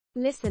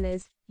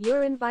Listeners,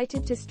 you're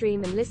invited to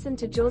stream and listen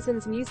to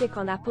Jawson's music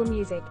on Apple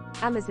Music,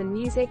 Amazon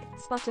Music,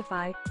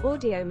 Spotify,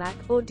 Audiomack,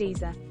 or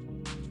Deezer.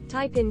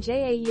 Type in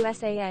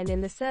JAUSAN in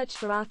the search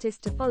for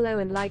artist to follow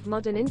and like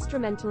modern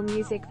instrumental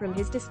music from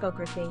his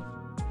discography.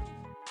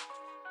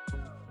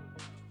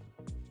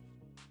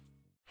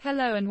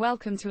 Hello and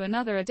welcome to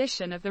another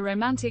edition of the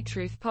Romantic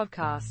Truth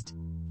Podcast.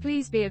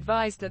 Please be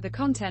advised that the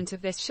content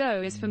of this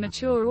show is for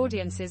mature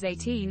audiences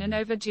 18 and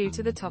over due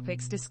to the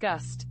topics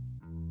discussed.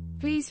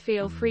 Please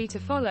feel free to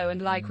follow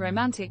and like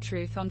Romantic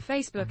Truth on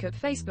Facebook at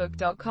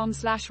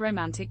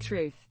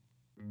facebook.com/romantictruth.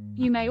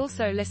 You may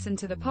also listen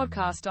to the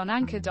podcast on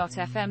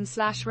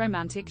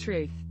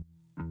anchor.fm/romantictruth.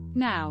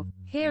 Now,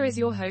 here is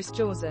your host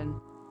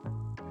Jawson.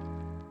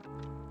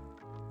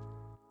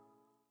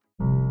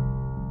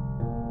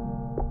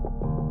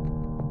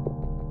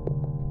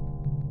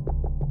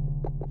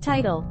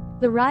 Title: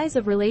 The Rise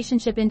of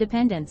Relationship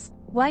Independence,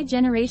 Why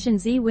Generation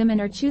Z Women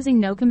Are Choosing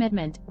No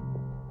Commitment.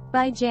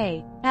 By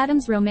J.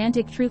 Adams.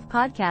 Romantic Truth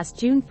Podcast,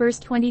 June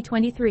 1,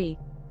 2023.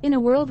 In a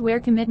world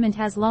where commitment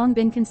has long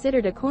been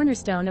considered a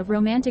cornerstone of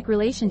romantic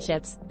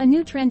relationships, a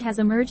new trend has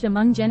emerged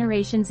among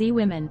Generation Z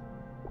women.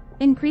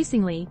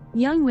 Increasingly,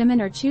 young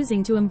women are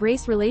choosing to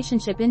embrace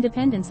relationship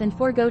independence and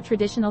forego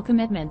traditional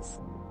commitments.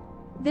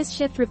 This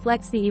shift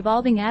reflects the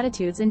evolving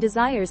attitudes and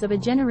desires of a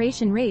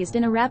generation raised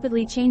in a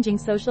rapidly changing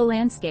social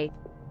landscape.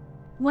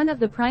 One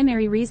of the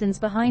primary reasons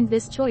behind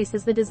this choice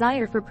is the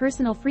desire for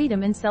personal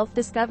freedom and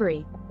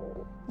self-discovery.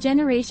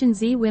 Generation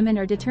Z women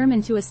are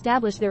determined to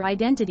establish their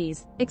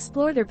identities,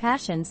 explore their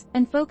passions,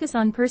 and focus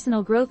on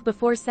personal growth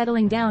before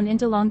settling down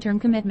into long-term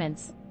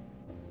commitments.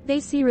 They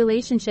see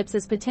relationships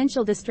as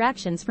potential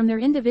distractions from their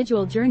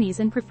individual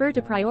journeys and prefer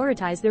to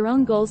prioritize their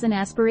own goals and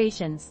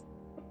aspirations.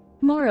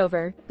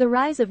 Moreover, the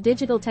rise of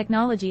digital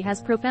technology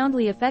has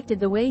profoundly affected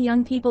the way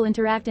young people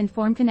interact and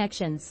form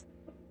connections.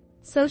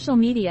 Social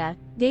media,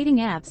 dating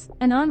apps,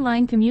 and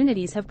online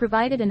communities have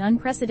provided an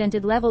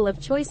unprecedented level of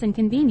choice and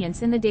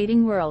convenience in the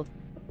dating world.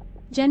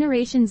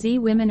 Generation Z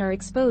women are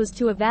exposed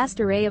to a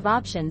vast array of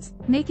options,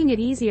 making it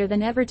easier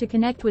than ever to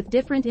connect with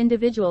different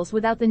individuals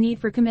without the need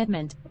for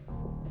commitment.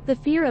 The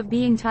fear of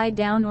being tied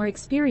down or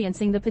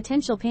experiencing the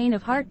potential pain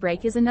of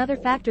heartbreak is another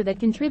factor that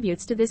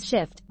contributes to this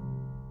shift.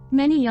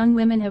 Many young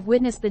women have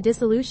witnessed the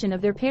dissolution of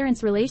their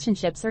parents'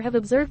 relationships or have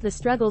observed the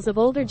struggles of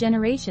older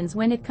generations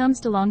when it comes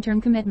to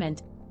long-term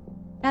commitment.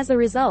 As a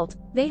result,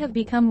 they have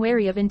become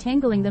wary of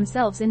entangling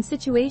themselves in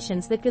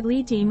situations that could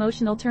lead to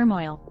emotional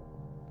turmoil.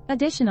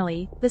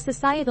 Additionally, the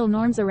societal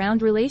norms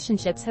around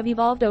relationships have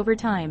evolved over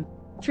time.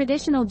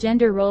 Traditional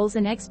gender roles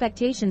and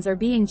expectations are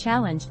being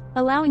challenged,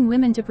 allowing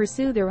women to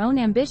pursue their own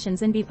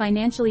ambitions and be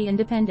financially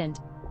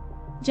independent.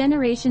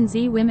 Generation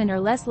Z women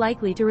are less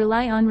likely to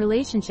rely on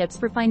relationships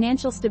for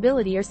financial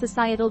stability or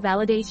societal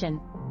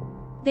validation.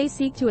 They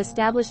seek to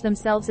establish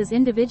themselves as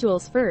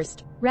individuals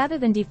first, rather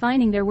than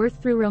defining their worth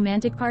through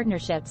romantic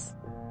partnerships.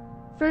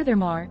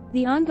 Furthermore,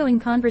 the ongoing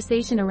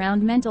conversation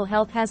around mental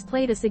health has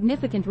played a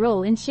significant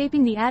role in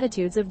shaping the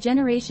attitudes of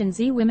Generation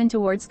Z women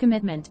towards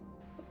commitment.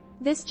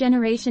 This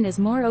generation is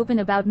more open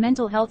about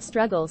mental health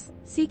struggles,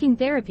 seeking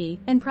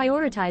therapy, and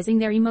prioritizing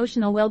their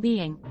emotional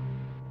well-being.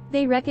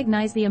 They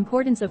recognize the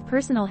importance of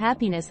personal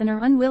happiness and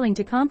are unwilling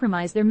to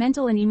compromise their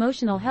mental and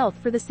emotional health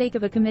for the sake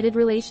of a committed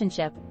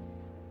relationship.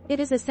 It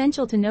is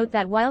essential to note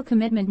that while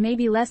commitment may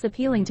be less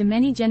appealing to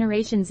many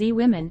Generation Z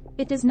women,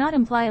 it does not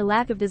imply a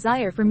lack of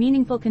desire for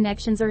meaningful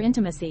connections or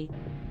intimacy.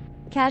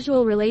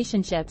 Casual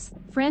relationships,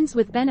 friends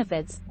with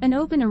benefits, and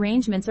open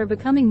arrangements are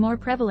becoming more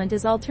prevalent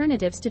as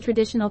alternatives to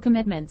traditional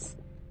commitments.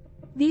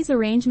 These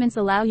arrangements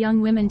allow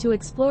young women to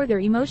explore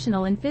their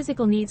emotional and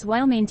physical needs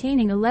while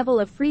maintaining a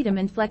level of freedom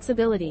and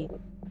flexibility.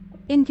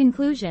 In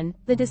conclusion,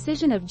 the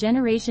decision of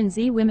Generation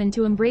Z women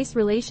to embrace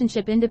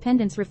relationship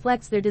independence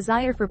reflects their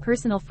desire for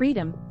personal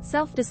freedom,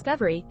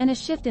 self-discovery, and a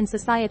shift in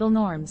societal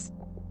norms.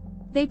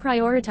 They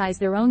prioritize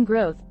their own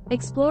growth,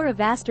 explore a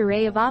vast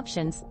array of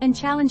options, and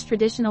challenge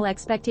traditional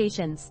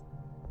expectations.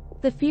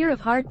 The fear of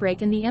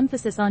heartbreak and the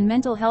emphasis on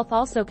mental health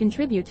also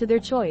contribute to their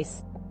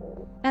choice.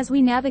 As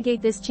we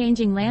navigate this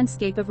changing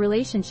landscape of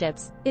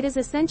relationships, it is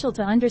essential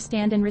to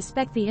understand and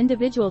respect the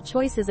individual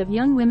choices of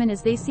young women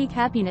as they seek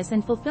happiness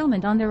and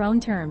fulfillment on their own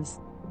terms.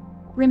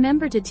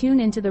 Remember to tune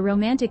into the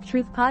Romantic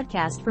Truth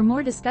Podcast for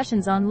more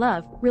discussions on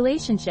love,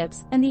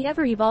 relationships, and the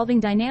ever-evolving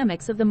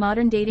dynamics of the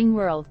modern dating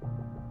world.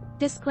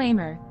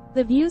 Disclaimer: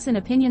 the views and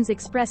opinions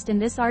expressed in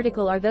this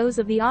article are those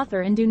of the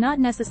author and do not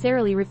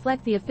necessarily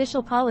reflect the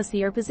official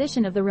policy or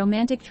position of the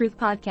Romantic Truth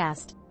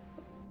Podcast.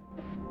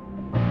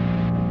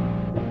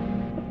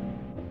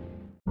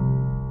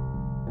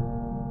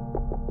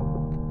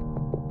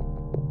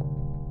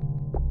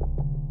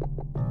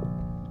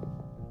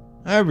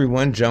 Hi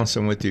everyone,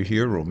 Johnson with you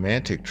here,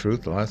 Romantic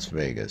Truth, Las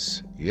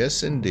Vegas.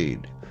 Yes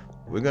indeed,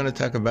 we're going to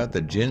talk about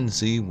the Gen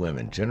Z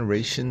women,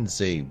 Generation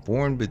Z,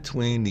 born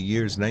between the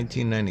years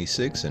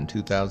 1996 and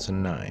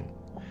 2009.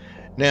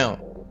 Now,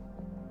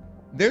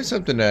 there's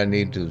something that I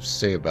need to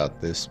say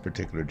about this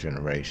particular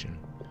generation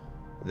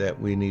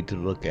that we need to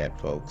look at,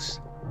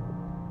 folks.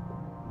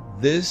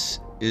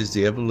 This is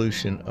the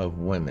evolution of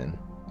women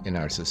in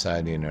our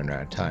society and in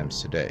our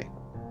times today.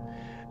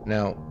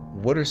 Now,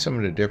 what are some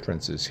of the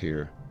differences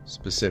here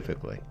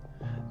specifically?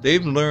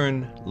 They've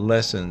learned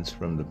lessons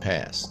from the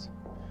past.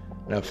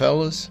 Now,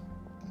 fellas,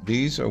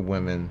 these are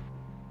women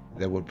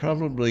that would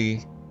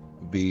probably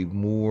be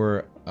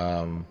more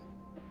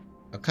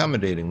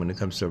accommodating when it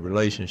comes to a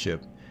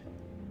relationship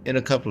in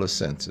a couple of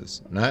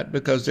senses. Not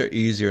because they're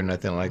easy or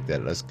nothing like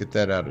that. Let's get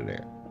that out of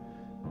there.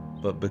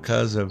 But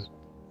because of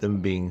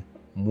them being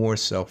more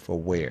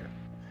self-aware.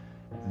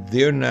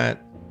 They're not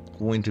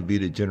going to be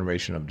the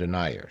generation of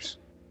deniers.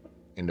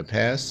 In the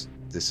past,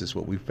 this is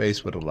what we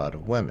face with a lot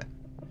of women.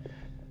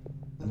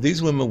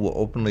 These women will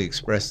openly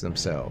express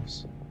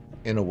themselves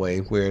in a way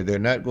where they're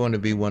not going to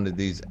be one of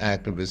these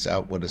activists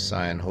out with a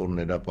sign holding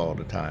it up all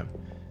the time.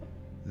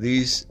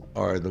 These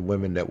are the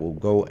women that will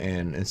go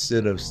in,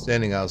 instead of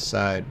standing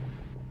outside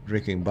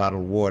drinking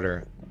bottled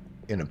water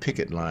in a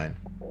picket line,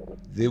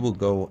 they will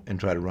go and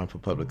try to run for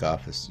public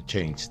office to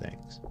change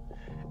things.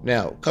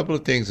 Now, a couple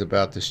of things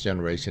about this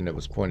generation that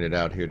was pointed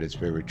out here that's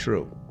very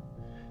true.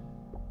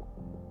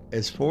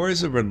 As far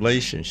as a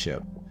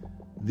relationship,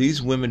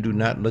 these women do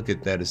not look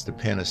at that as the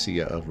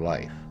panacea of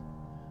life.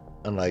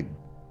 Unlike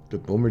the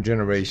boomer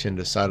generation,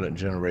 the silent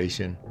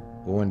generation,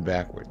 going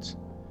backwards.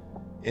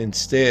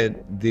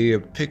 Instead, they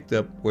have picked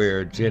up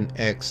where Gen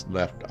X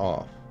left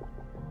off,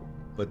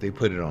 but they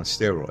put it on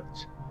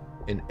steroids.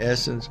 In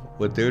essence,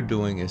 what they're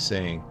doing is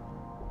saying,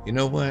 you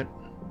know what?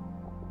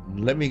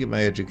 Let me get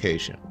my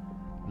education.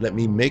 Let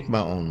me make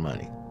my own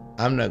money.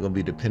 I'm not going to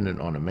be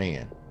dependent on a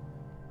man.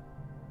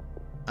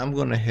 I'm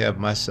going to have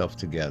myself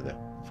together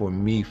for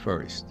me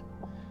first.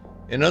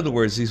 In other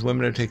words, these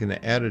women are taking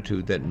the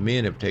attitude that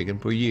men have taken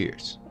for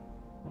years.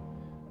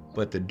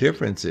 But the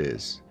difference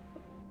is,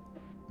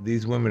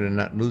 these women are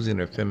not losing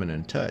their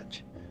feminine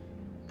touch,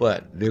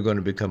 but they're going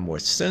to become more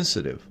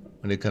sensitive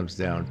when it comes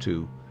down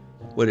to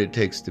what it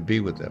takes to be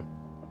with them.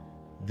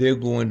 They're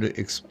going to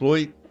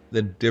exploit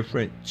the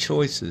different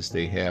choices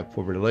they have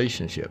for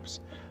relationships.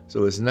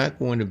 So it's not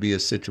going to be a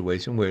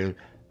situation where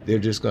they're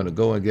just going to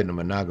go and get in a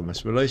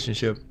monogamous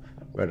relationship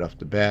right off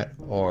the bat,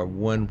 or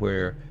one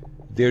where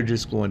they're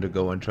just going to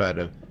go and try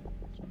to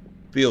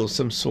feel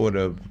some sort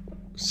of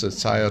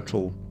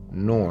societal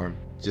norm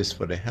just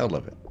for the hell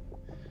of it.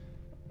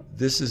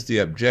 This is the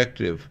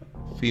objective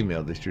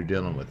female that you're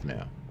dealing with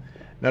now.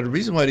 Now, the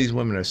reason why these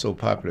women are so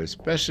popular,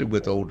 especially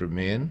with older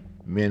men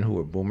who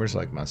are boomers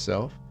like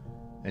myself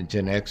and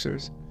Gen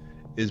Xers,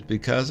 is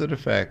because of the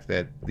fact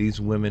that these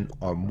women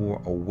are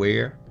more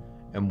aware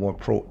and more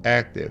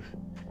proactive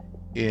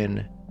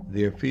in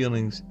their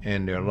feelings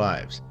and their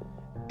lives.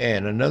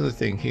 And another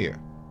thing here,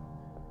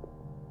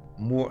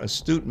 more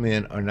astute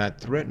men are not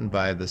threatened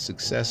by the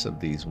success of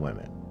these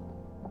women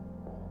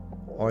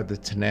or the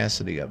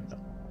tenacity of them,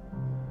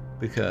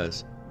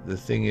 because the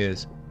thing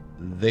is,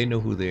 they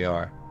know who they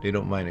are. They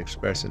don't mind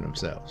expressing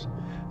themselves.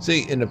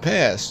 See, in the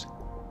past,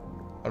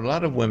 a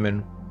lot of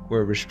women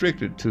were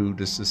restricted to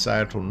the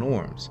societal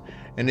norms,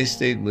 and they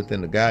stayed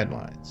within the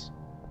guidelines,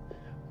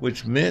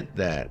 which meant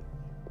that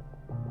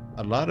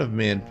a lot of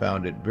men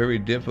found it very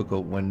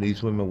difficult when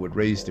these women would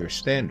raise their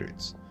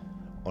standards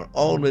on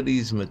all of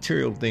these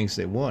material things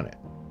they wanted.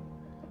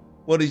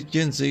 Well, these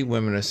Gen Z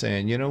women are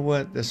saying, you know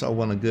what, that's all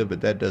well and good,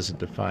 but that doesn't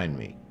define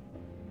me.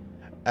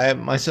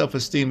 My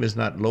self-esteem is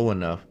not low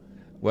enough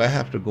where I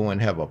have to go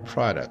and have a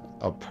product,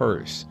 a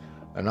purse,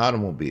 an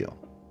automobile,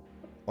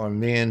 or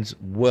man's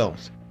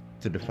wealth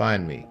to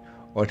define me,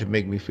 or to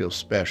make me feel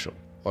special,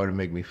 or to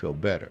make me feel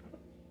better.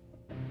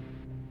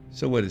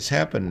 So what has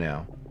happened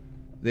now,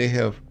 they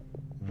have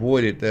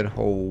voided that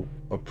whole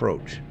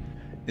approach.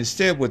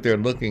 Instead, what they're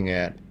looking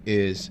at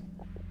is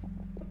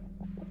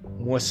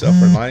more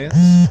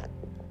self-reliance,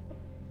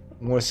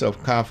 more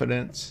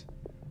self-confidence,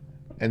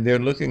 and they're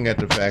looking at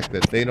the fact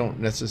that they don't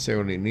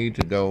necessarily need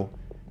to go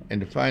and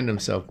define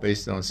themselves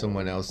based on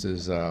someone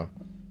else's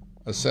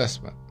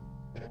assessment.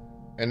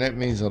 And that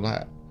means a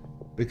lot,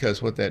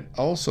 because what that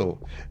also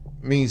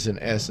means, in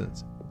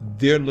essence,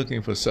 they're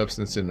looking for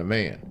substance in the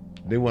man.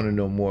 They want to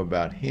know more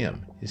about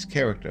him, his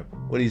character,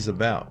 what he's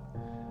about.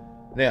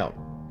 Now,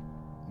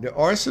 there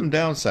are some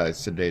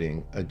downsides to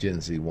dating a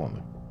Gen Z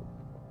woman.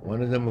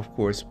 One of them, of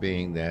course,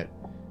 being that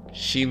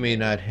she may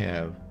not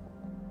have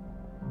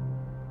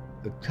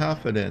the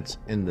confidence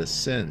in the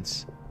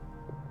sense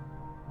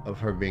of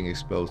her being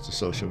exposed to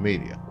social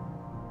media,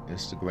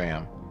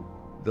 Instagram,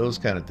 those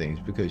kind of things,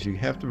 because you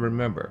have to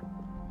remember,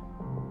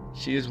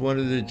 she is one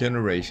of the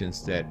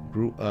generations that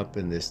grew up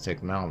in this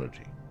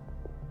technology.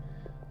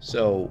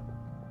 So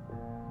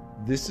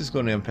this is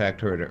going to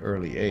impact her at an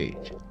early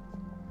age.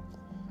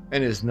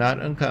 And it's not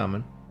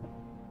uncommon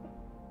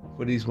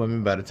for these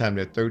women, by the time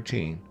they're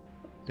 13,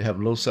 to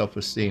have low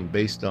self-esteem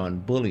based on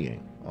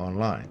bullying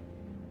online.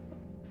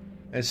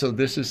 And so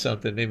this is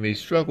something they may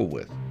struggle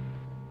with.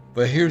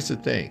 But here's the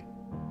thing.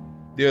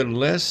 They're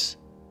less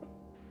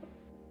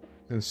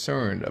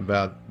concerned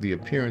about the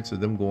appearance of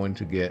them going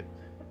to get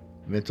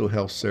mental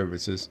health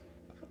services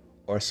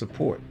or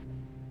support.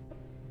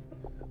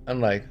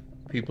 Unlike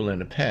people in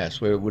the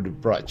past where it would have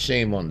brought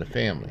shame on the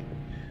family.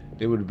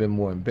 They would have been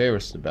more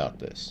embarrassed about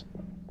this.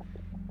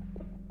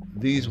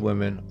 These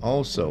women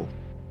also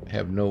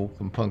have no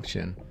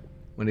compunction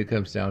when it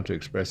comes down to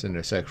expressing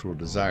their sexual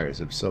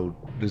desires.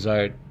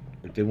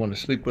 If they want to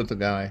sleep with a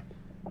guy,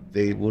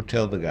 they will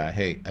tell the guy,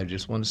 hey, I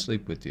just want to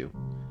sleep with you.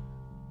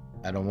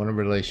 I don't want a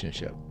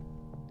relationship.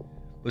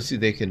 But see,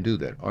 they can do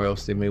that. Or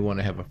else they may want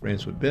to have a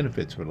friends with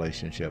benefits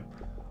relationship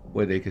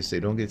where they can say,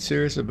 don't get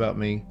serious about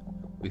me.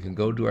 We can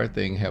go do our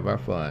thing, have our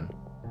fun.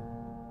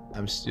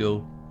 I'm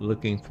still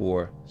looking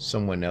for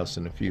someone else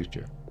in the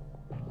future,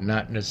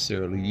 not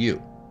necessarily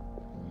you.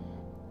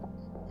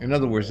 In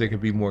other words, they can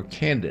be more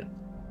candid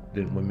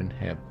than women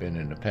have been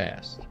in the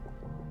past.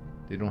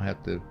 They don't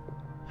have to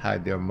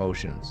hide their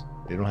emotions.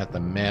 They don't have to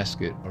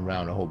mask it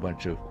around a whole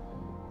bunch of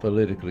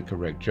politically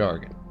correct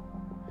jargon.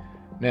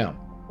 Now,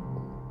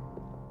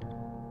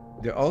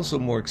 they're also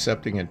more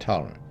accepting and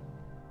tolerant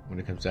when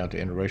it comes down to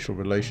interracial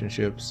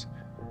relationships,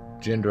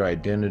 gender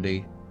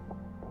identity,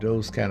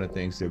 those kind of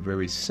things. They're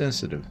very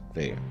sensitive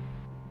there.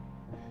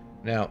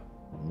 Now,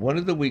 one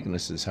of the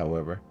weaknesses,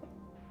 however,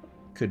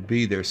 could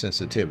be their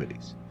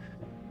sensitivities.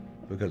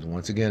 Because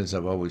once again, as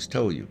I've always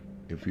told you,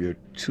 if you're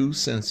too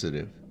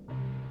sensitive,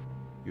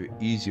 you're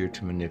easier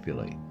to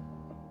manipulate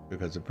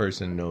because the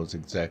person knows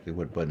exactly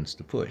what buttons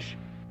to push.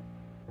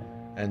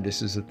 And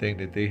this is a thing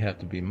that they have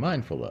to be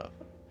mindful of.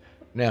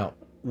 Now,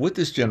 with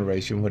this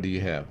generation, what do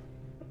you have?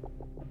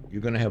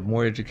 You're going to have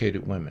more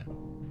educated women,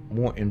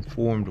 more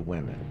informed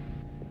women.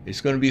 It's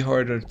going to be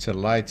harder to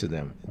lie to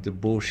them, to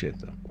bullshit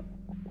them.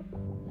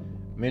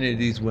 Many of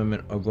these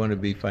women are going to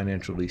be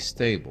financially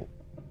stable.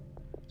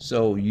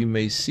 So you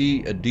may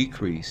see a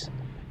decrease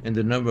in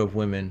the number of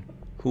women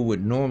who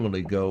would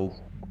normally go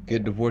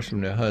get divorced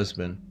from their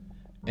husband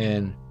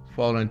and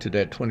fall into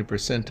that 20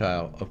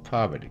 percentile of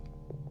poverty.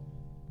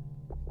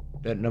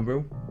 That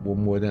number will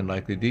more than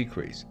likely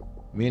decrease.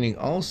 Meaning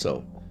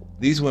also,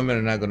 these women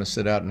are not going to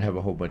sit out and have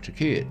a whole bunch of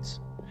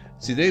kids.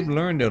 See, they've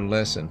learned their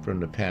lesson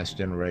from the past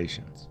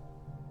generations.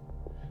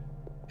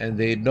 And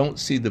they don't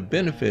see the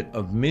benefit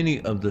of many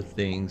of the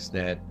things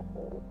that,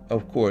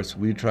 of course,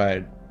 we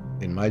tried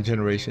in my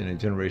generation and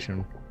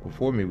generation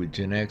before me with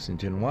Gen X and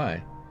Gen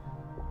Y,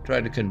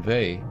 tried to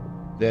convey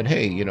that,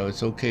 hey,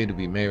 it's okay to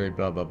be married,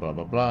 blah, blah, blah,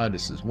 blah, blah.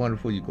 This is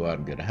wonderful. You go out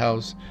and get a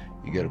house,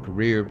 you get a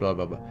career, blah,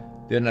 blah, blah.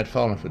 They're not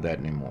falling for that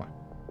anymore.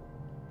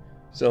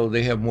 So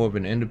they have more of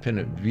an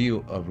independent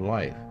view of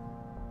life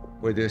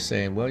where they're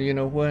saying, well, you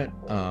know what?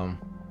 I'm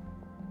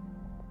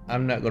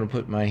not going to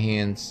put my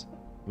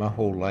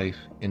whole life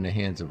in the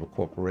hands of a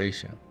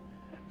corporation.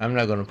 I'm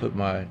not going to put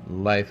my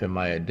life and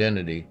my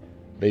identity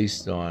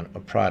based on a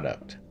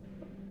product.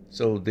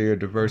 So they're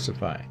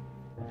diversifying.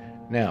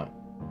 Now,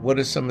 what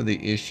are some of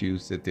the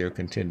issues that they're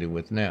contending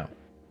with now?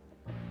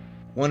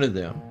 One of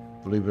them,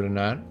 believe it or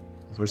not,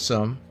 for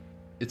some,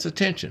 it's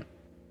attention.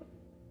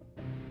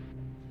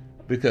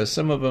 Because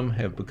some of them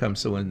have become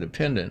so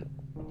independent,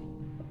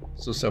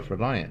 so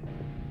self-reliant,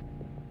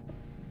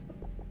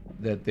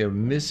 that they're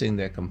missing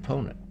that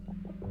component.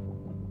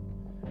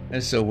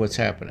 And so what's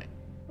happening?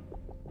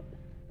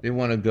 They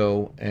want to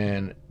go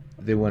and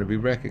they want to be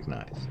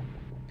recognized,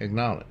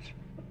 acknowledged.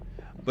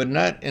 But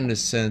not in the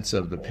sense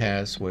of the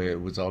past where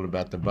it was all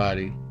about the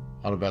body,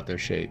 all about their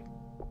shape,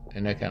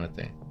 and that kind of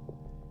thing.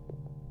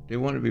 They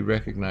want to be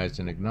recognized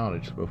and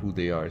acknowledged for who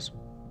they are as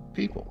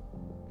people.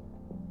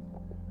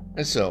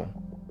 And so,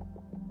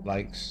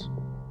 likes,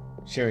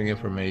 sharing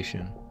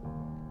information,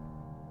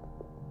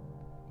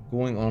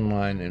 going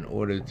online in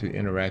order to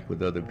interact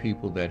with other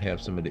people that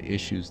have some of the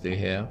issues they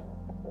have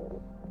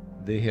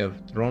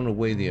thrown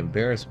away the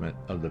embarrassment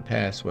of the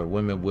past where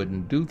women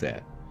wouldn't do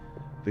that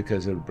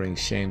because it would bring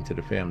shame to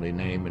the family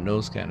name and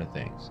those kind of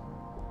things.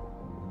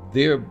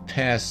 They're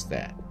past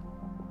that,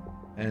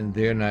 and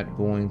they're not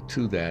going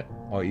to that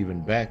or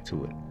even back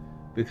to it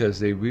because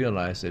they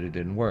realize that it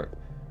didn't work.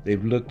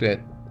 They've looked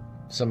at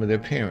some of their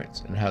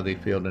parents and how they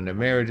failed in their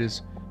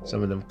marriages.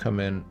 Some of them come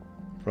in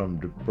from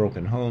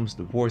broken homes,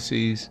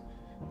 divorcees,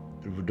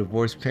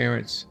 divorced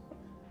parents,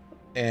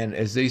 and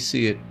as they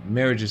see it,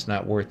 marriage is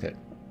not worth it.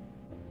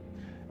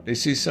 They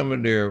see some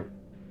of their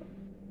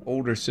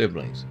older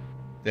siblings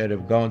that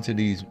have gone to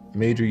these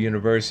major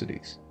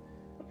universities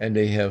and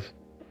they have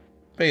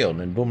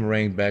failed and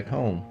boomeranged back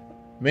home,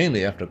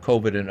 mainly after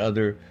COVID and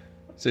other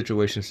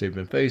situations they've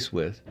been faced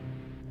with.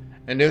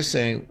 And they're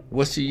saying,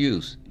 what's the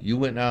use? You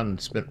went out and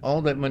spent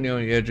all that money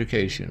on your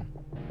education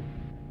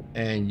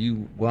and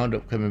you wound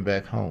up coming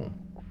back home.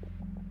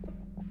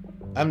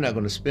 I'm not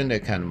going to spend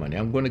that kind of money.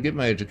 I'm going to get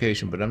my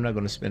education, but I'm not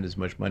going to spend as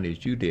much money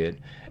as you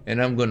did.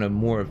 And I'm going to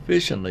more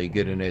efficiently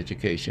get an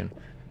education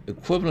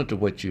equivalent to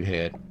what you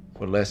had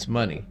for less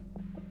money.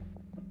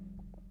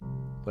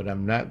 But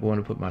I'm not going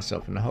to put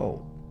myself in the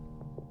hole.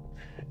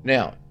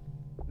 Now,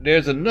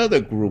 there's another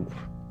group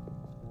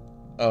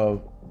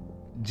of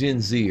Gen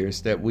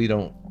Zers that we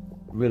don't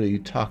really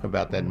talk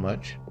about that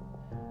much.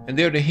 And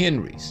they're the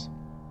Henrys.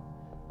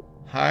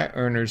 High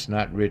earners,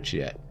 not rich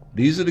yet.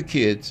 These are the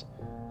kids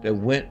that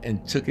went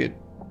and took it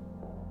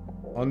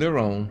on their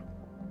own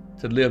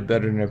to live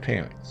better than their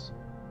parents.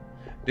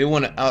 They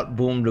want to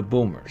outboom the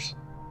boomers.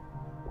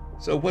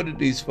 So what did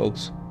these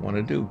folks want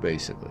to do,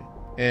 basically?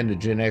 And the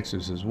Gen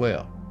Xers as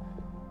well.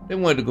 They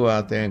wanted to go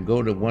out there and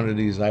go to one of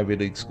these Ivy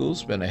League schools,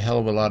 spend a hell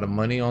of a lot of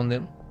money on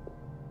them,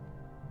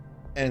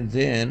 and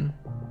then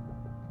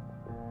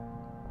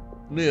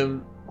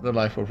live the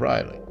life of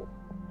Riley.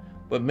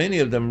 But many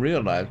of them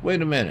realized,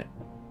 wait a minute,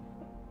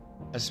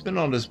 I spent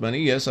all this money,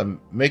 yes, I'm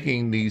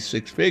making these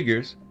six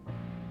figures,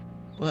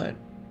 but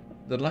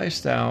the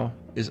lifestyle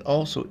is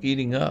also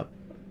eating up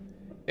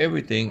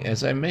everything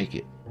as I make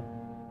it.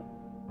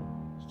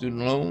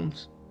 Student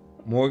loans,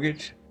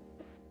 mortgage,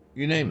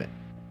 you name it.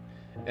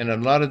 And a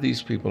lot of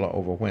these people are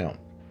overwhelmed.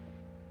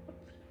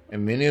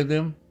 And many of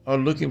them are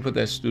looking for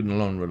that student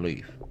loan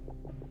relief.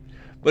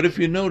 But if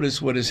you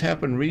notice what has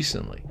happened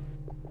recently,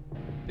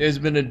 there's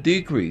been a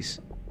decrease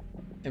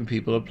in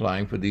people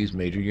applying for these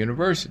major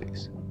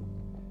universities.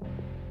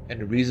 And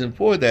the reason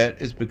for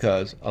that is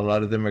because a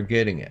lot of them are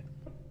getting it.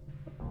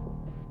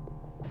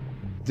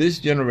 This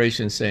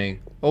generation is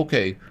saying,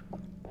 okay,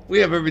 we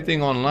have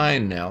everything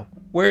online now.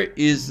 Where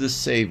is the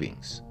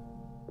savings?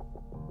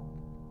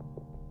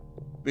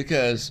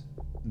 Because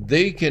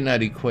they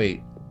cannot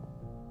equate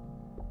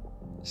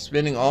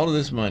spending all of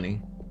this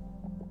money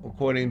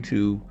according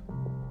to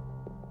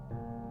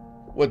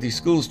what these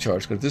schools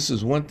charge. Because this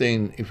is one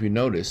thing, if you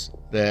notice,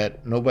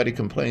 that nobody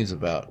complains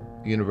about: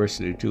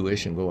 university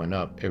tuition going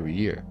up every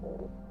year.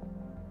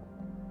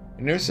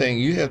 And they're saying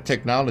you have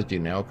technology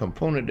now, a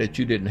component that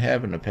you didn't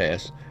have in the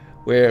past,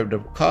 where the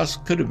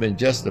cost could have been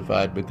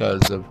justified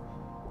because of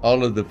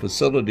all of the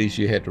facilities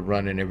you had to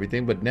run and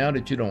everything. But now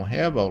that you don't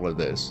have all of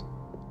this,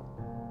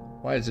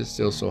 why is it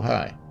still so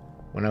high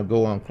when I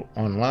go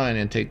online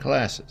and take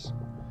classes?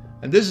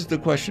 And this is the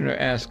question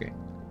they're asking.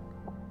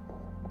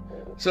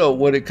 So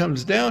what it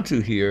comes down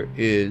to here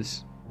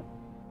is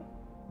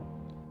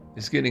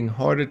it's getting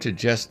harder to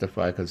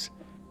justify, because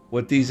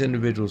what these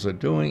individuals are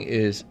doing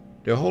is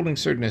they're holding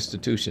certain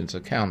institutions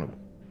accountable.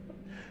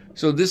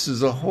 So this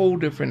is a whole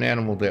different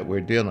animal that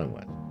we're dealing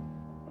with.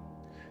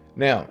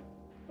 Now,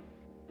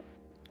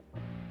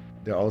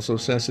 they're also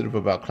sensitive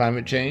about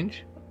climate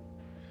change,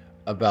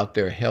 about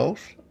their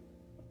health,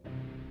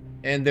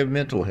 and their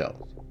mental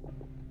health.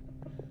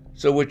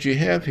 So what you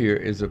have here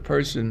is a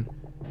person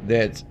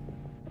that's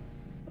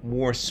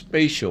more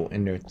spatial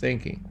in their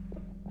thinking,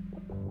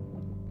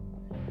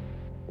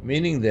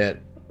 meaning that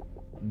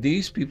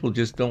these people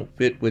just don't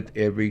fit with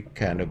every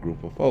kind of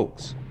group of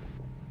folks.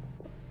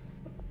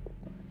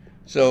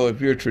 So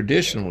if you're a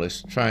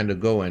traditionalist trying to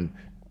go and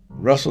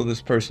rustle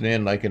this person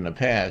in like in the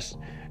past,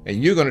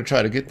 and you're going to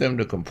try to get them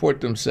to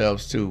comport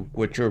themselves to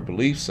what your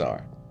beliefs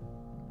are,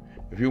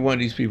 if you're one of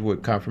these people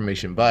with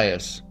confirmation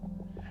bias,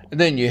 and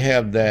then you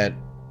have that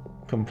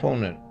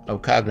component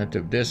of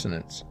cognitive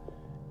dissonance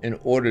in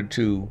order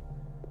to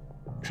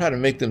try to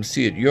make them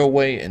see it your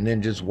way and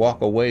then just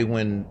walk away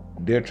when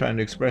they're trying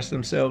to express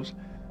themselves,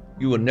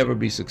 you will never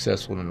be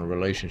successful in a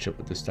relationship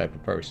with this type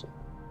of person.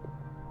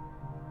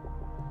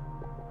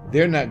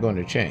 They're not going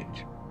to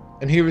change.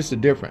 And here is the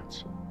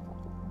difference.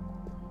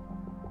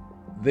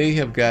 They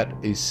have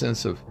got a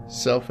sense of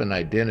self and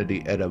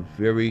identity at a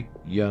very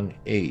young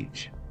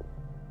age.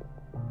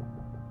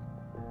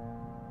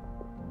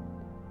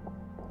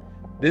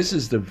 This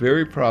is the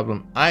very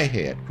problem I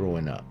had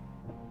growing up.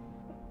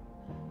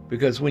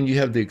 Because when you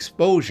have the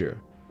exposure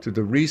to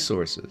the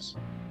resources,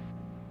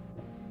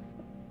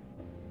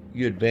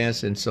 you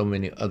advance in so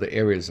many other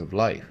areas of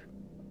life.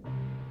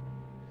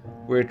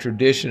 Where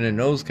tradition and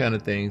those kind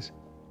of things,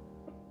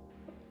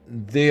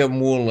 they are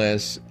more or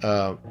less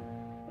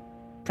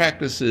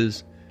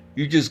practices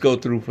you just go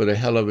through for the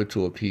hell of it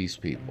to appease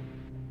people.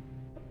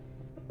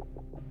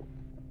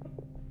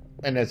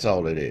 And that's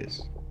all it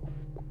is.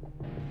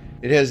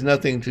 It has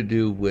nothing to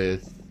do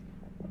with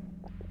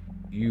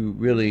you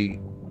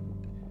really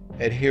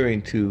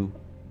adhering to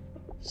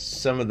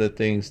some of the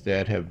things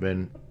that have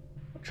been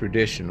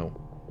traditional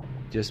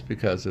just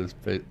because of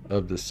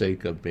the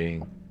sake of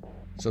being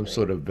some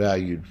sort of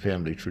valued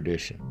family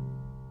tradition.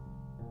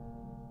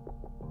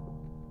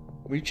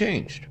 We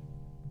changed.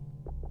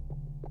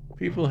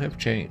 People have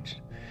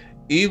changed.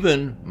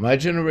 Even my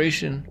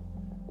generation,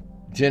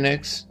 Gen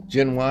X,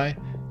 Gen Y,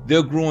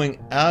 they're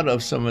growing out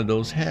of some of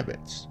those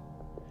habits.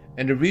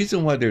 And the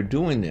reason why they're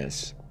doing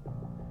this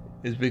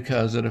is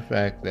because of the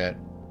fact that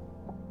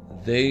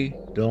they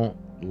don't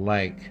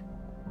like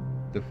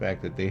the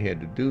fact that they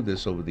had to do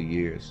this over the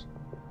years.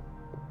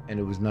 And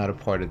it was not a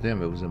part of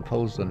them. It was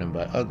imposed on them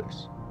by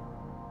others.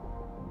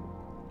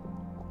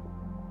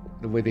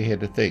 The way they had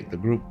to think, the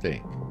group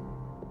think.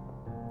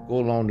 Go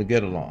along to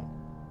get along.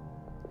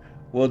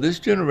 Well, this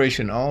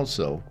generation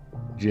also,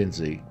 Gen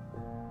Z,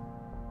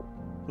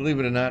 believe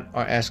it or not,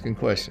 are asking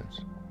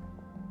questions.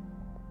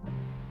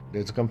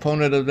 There's a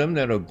component of them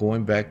that are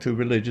going back to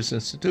religious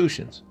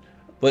institutions,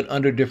 but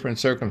under different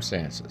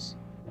circumstances.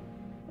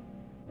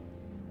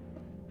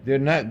 They're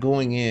not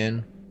going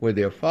in where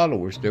they're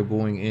followers, they're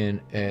going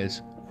in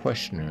as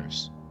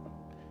questioners.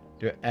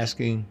 They're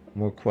asking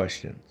more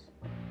questions.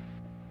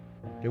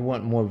 They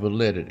want more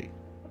validity.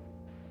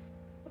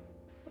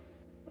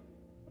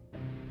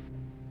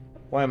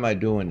 Why am I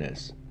doing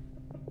this?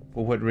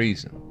 For what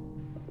reason?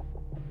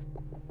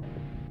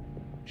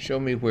 Show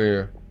me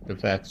where the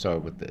facts are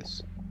with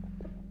this.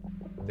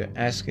 They're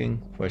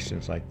asking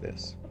questions like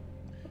this.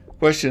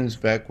 Questions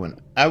back when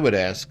I would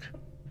ask,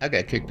 I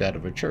got kicked out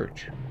of a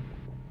church.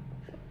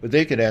 But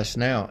they could ask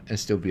now and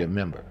still be a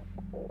member.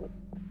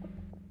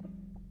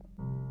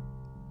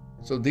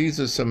 So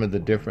these are some of the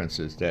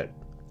differences that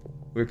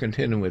we're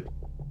contending with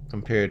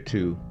compared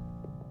to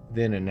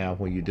then and now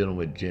when you're dealing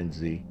with Gen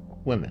Z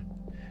women.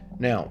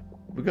 Now,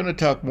 we're going to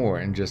talk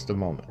more in just a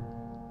moment.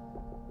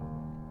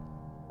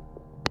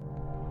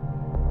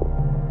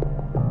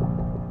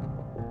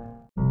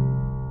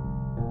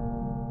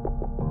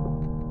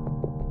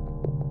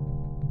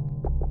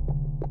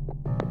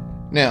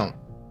 Now,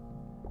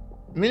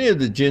 many of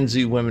the Gen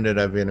Z women that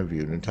I've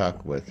interviewed and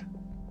talked with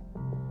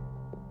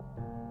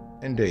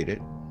and dated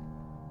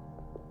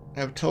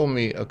have told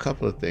me a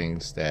couple of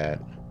things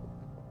that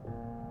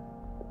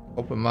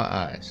opened my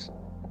eyes.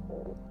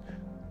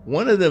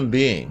 One of them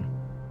being,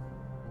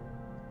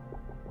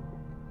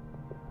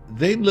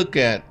 they look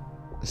at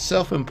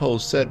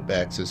self-imposed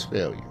setbacks as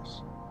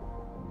failures,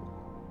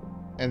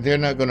 and they're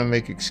not going to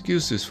make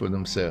excuses for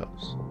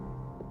themselves.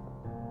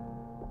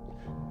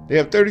 They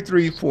have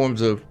 33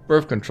 forms of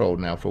birth control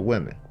now for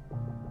women.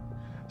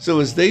 So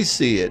as they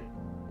see it,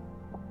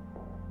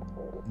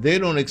 they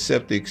don't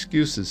accept the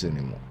excuses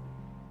anymore.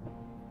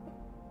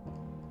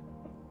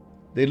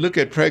 They look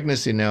at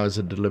pregnancy now as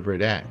a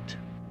deliberate act,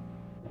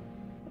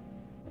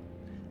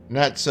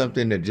 not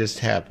something that just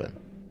happened.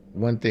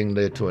 One thing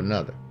led to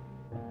another.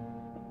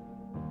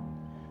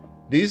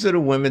 These are the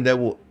women that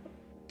will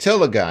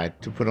tell a guy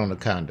to put on a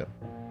condom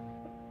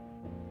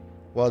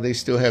while they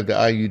still have the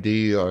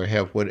IUD or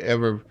have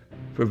whatever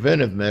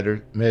preventive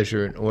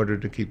measure in order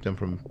to keep them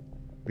from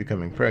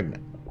becoming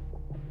pregnant.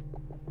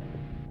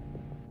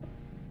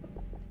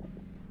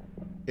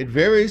 It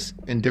varies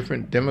in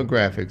different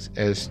demographics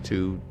as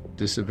to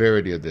the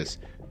severity of this.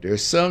 There are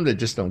some that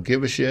just don't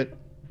give a shit,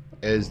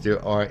 as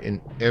there are in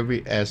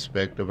every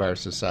aspect of our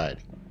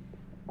society.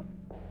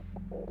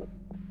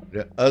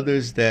 There are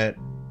others that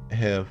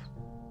have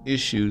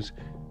issues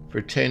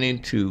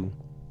pertaining to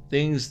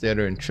things that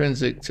are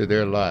intrinsic to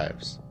their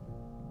lives.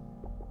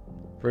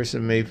 A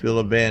person may feel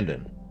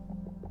abandoned,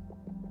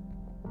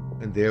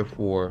 and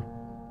therefore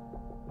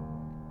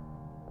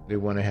they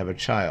want to have a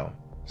child,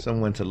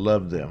 someone to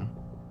love them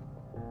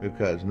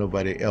because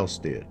nobody else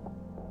did.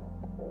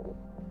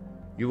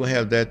 You will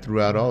have that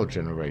throughout all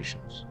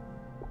generations,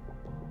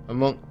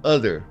 among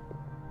other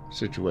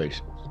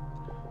situations.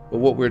 But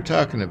what we're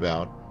talking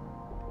about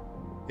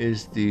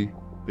is the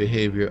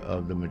behavior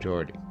of the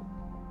majority.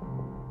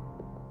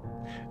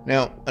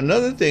 Now,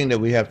 another thing that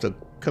we have to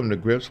come to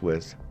grips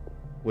with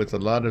a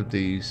lot of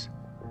these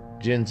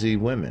Gen Z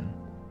women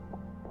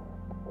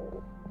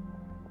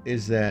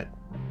is that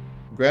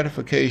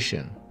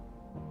gratification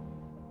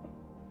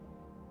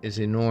is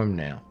a norm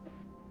now.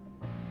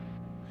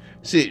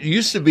 See, it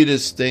used to be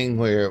this thing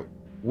where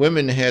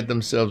women had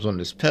themselves on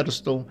this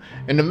pedestal,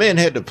 and the man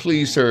had to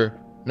please her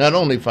not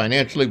only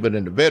financially, but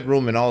in the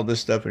bedroom and all this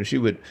stuff, and she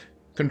would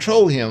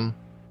control him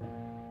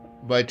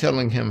by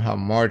telling him how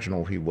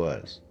marginal he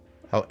was,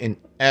 how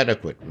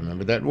inadequate,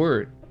 remember that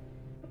word,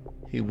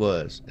 he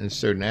was in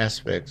certain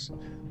aspects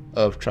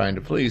of trying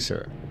to please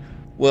her.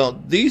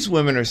 Well, these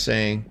women are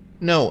saying,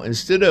 no,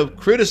 instead of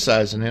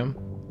criticizing him,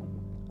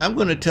 I'm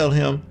going to tell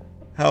him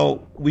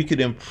how we could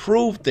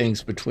improve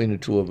things between the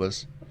two of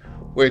us,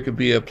 where it could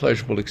be a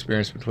pleasurable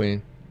experience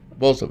between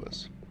both of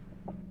us.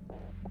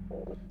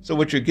 So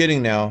what you're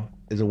getting now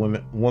is a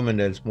woman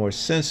that is more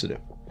sensitive.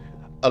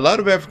 A lot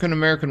of African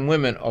American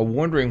women are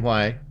wondering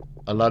why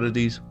a lot of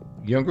these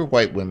younger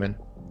white women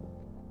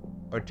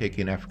are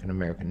taking African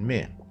American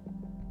men.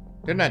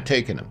 They're not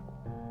taking them.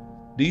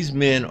 These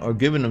men are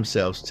giving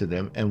themselves to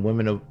them, and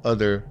women of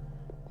other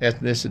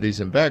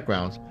ethnicities and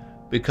backgrounds,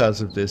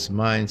 because of this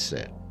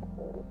mindset.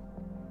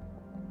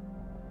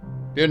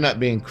 They're not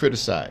being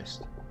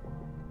criticized.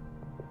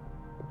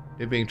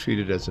 They're being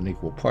treated as an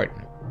equal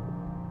partner.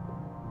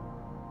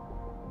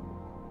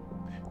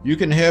 You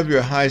can have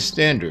your high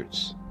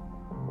standards.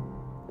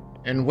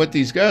 And what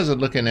these guys are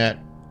looking at,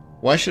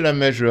 why should I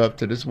measure up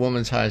to this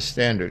woman's high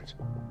standards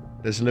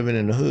that's living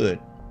in the hood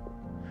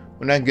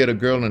when I can get a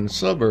girl in the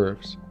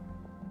suburbs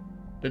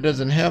that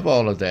doesn't have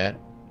all of that,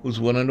 who's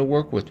willing to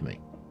work with me?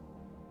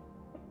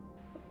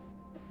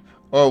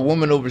 Or a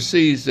woman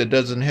overseas that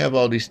doesn't have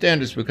all these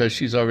standards because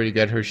she's already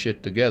got her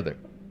shit together.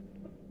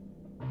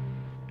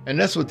 And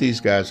that's what these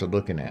guys are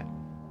looking at.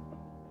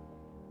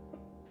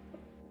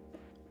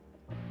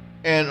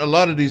 And a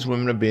lot of these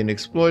women are being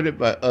exploited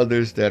by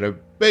others that are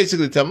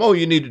basically telling them, oh,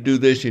 you need to do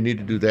this, you need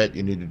to do that,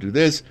 you need to do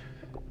this.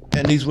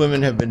 And these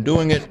women have been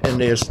doing it, and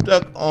they're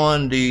stuck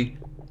on the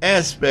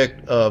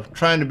aspect of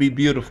trying to be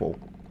beautiful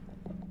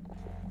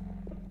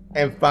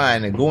and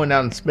fine and going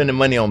out and spending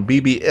money on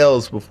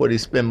BBLs before they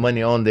spend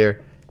money on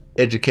their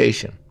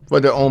education for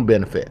their own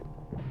benefit.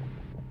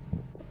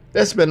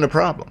 That's been the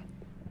problem.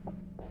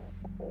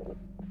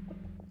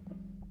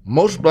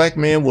 Most black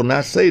men will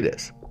not say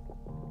this,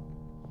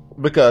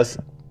 because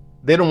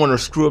they don't want to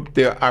screw up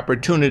their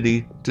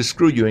opportunity to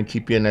screw you and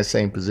keep you in that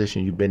same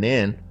position you've been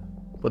in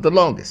for the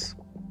longest.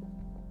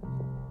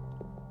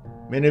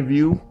 Many of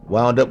you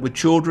wound up with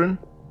children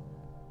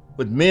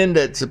with men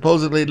that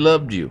supposedly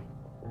loved you,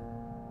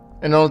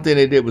 and the only thing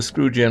they did was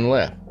screw you and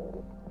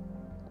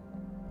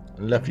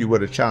left you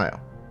with a child.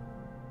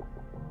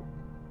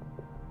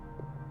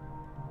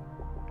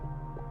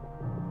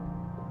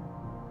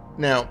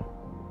 Now,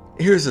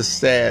 here's a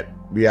sad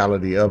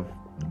reality of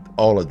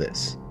all of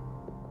this.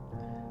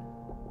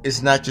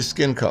 It's not your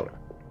skin color.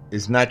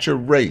 It's not your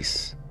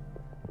race.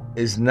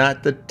 It's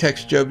not the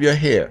texture of your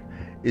hair.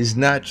 It's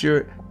not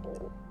your...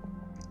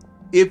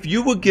 If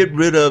you would get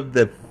rid of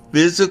the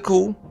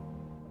physical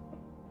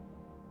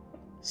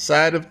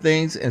side of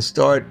things and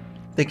start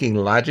thinking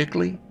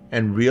logically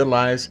and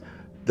realize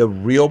the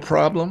real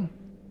problem,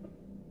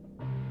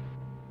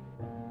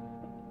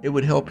 it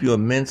would help you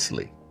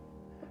immensely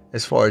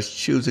as far as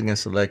choosing and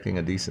selecting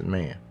a decent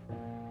man.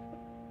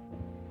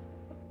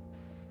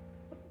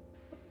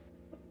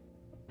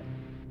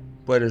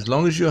 But as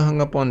long as you're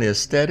hung up on the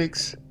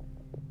aesthetics,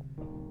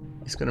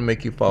 it's going to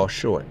make you fall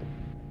short.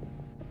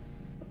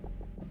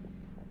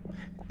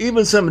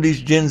 Even some of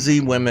these Gen Z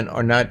women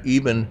are not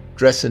even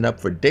dressing up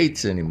for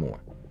dates anymore.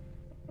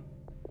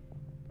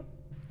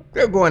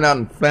 They're going out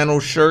in flannel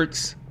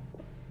shirts,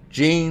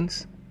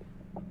 jeans,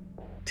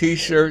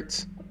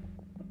 t-shirts.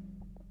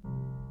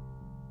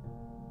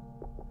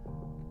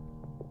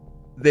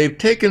 They've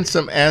taken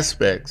some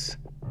aspects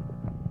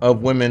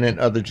of women in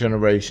other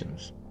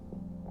generations.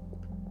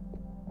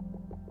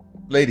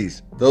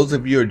 Ladies, those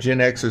of you who are Gen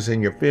Xers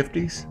in your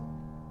 50s,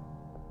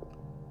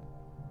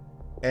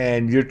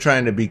 and you're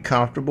trying to be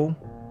comfortable,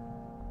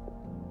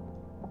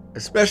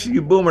 especially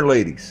you boomer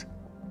ladies,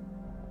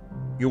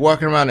 you're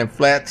walking around in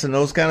flats and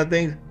those kind of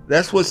things.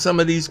 That's what some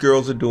of these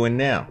girls are doing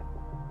now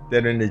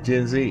that are in the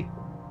Gen Z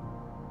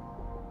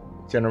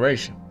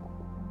generation.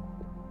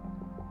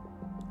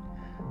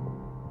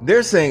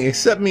 They're saying,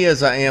 accept me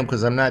as I am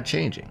because I'm not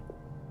changing.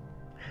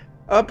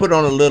 I'll put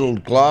on a little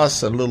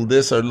gloss, a little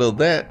this or a little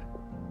that,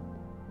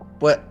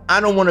 but I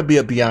don't want to be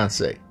a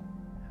Beyonce.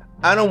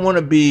 I don't want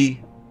to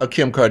be a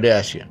Kim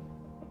Kardashian.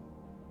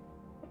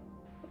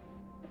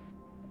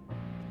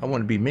 I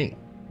want to be me.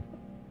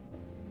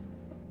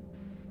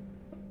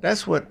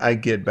 That's what I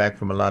get back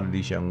from a lot of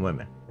these young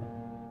women.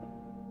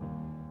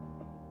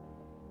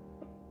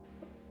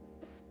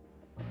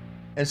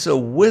 And so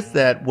with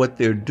that, what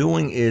they're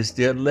doing is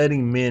they're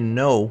letting men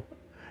know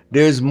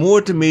there's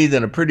more to me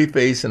than a pretty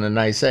face and a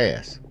nice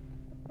ass.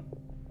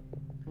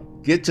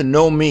 Get to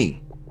know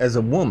me as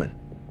a woman.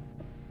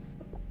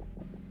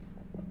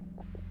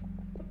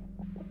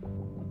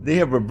 They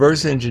have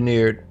reverse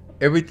engineered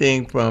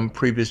everything from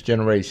previous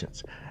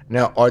generations.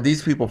 Now, are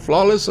these people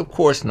flawless? Of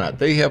course not.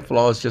 They have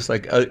flaws just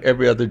like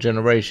every other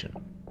generation.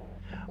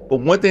 But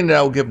one thing that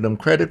I will give them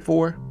credit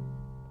for,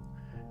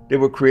 they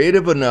were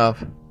creative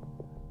enough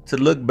to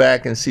look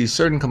back and see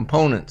certain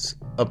components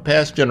of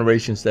past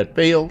generations that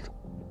failed,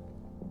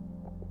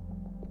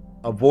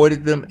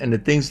 avoided them, and the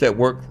things that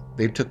worked,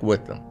 they took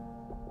with them.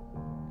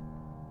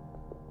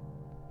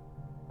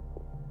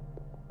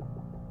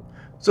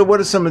 So what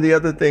are some of the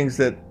other things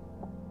that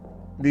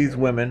these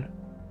women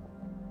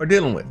are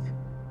dealing with?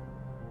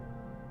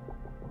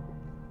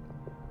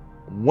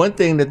 One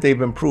thing that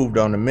they've improved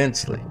on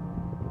immensely: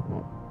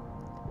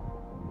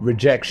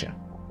 rejection.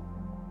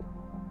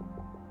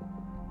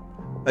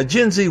 A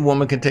Gen Z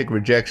woman can take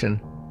rejection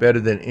better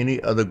than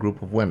any other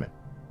group of women.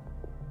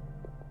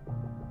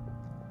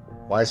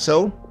 Why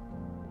so?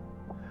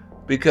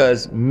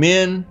 Because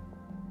men,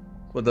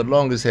 for the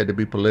longest, had to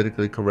be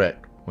politically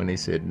correct when they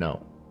said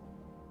no.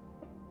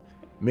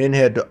 Men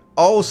had to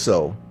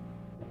also,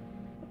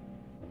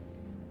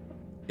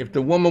 if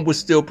the woman was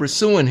still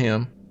pursuing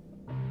him,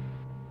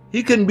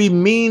 he couldn't be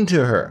mean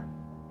to her.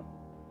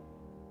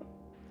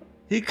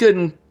 He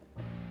couldn't,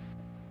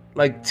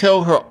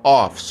 tell her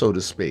off, so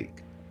to speak.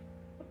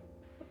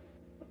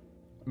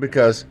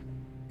 Because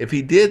if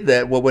he did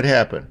that, what would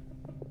happen?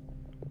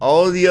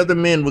 All the other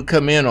men would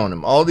come in on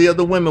him. All the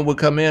other women would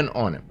come in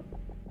on him.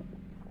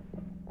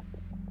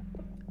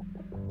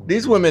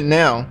 These women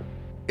now,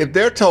 if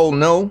they're told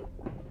no,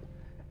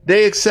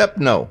 they accept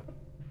no.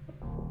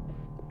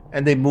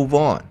 And they move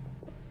on.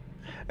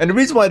 And the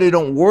reason why they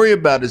don't worry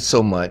about it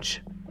so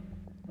much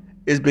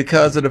is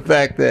because of the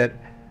fact that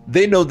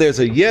they know there's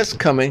a yes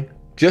coming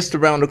just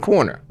around the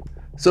corner.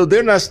 So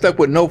they're not stuck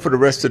with no for the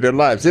rest of their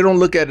lives. They don't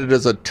look at it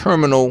as a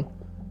terminal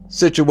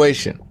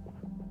situation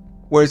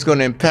where it's going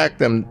to impact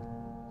them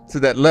to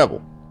that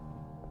level.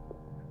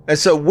 And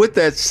so with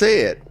that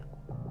said,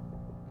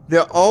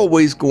 they're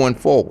always going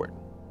forward.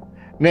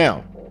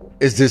 Now,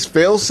 is this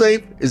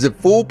fail-safe? Is it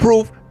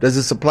foolproof? Does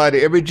this apply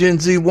to every Gen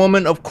Z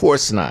woman? Of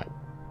course not.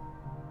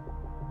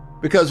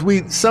 Because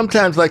we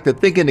sometimes like to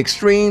think in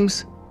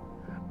extremes,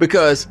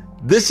 because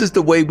this is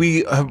the way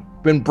we have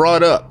been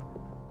brought up,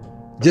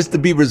 just to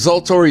be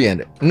results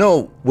oriented.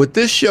 No, with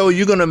this show,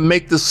 you're going to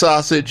make the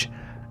sausage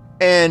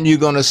and you're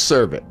going to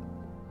serve it.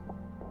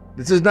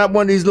 This is not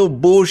one of these little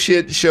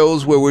bullshit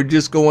shows where we're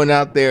just going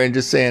out there and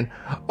just saying,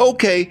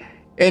 okay,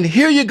 and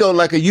here you go,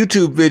 like a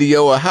YouTube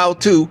video or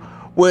how-to,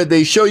 where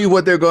they show you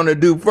what they're going to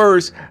do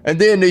first, and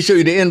then they show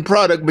you the end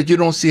product, but you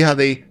don't see how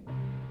they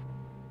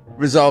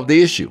resolve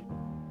the issue.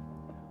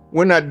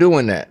 We're not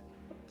doing that.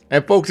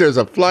 And folks, there's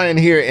a fly in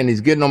here, and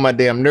he's getting on my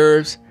damn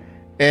nerves.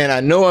 And I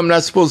know I'm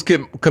not supposed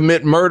to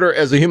commit murder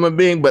as a human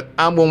being, but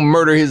I'm going to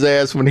murder his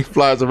ass when he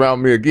flies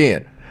around me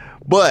again.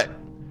 But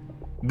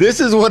this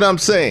is what I'm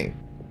saying.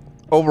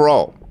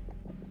 Overall,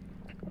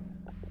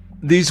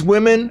 these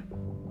women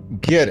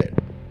get it.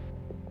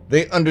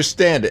 They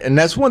understand it. And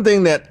that's one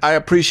thing that I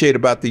appreciate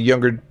about the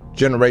younger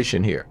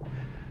generation here.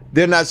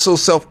 They're not so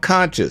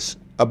self-conscious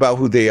about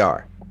who they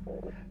are.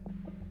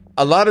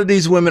 A lot of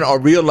these women are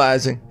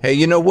realizing, hey,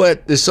 you know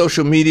what? This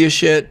social media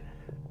shit,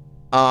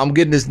 I'm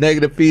getting this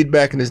negative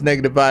feedback and this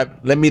negative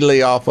vibe. Let me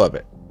lay off of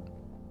it.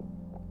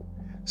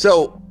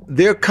 So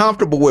they're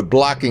comfortable with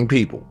blocking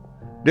people.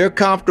 They're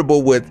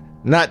comfortable with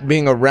not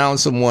being around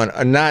someone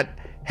or not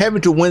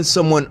having to win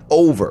someone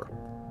over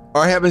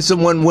or having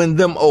someone win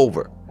them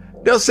over.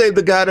 They'll save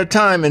the guy the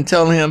time and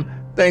tell him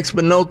thanks,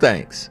 but no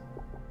thanks.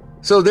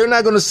 So they're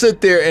not going to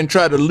sit there and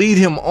try to lead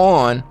him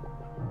on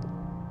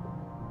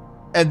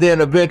and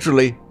then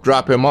eventually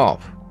drop him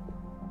off.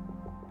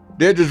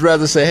 They'd just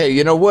rather say, hey,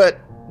 you know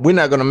what? We're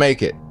not going to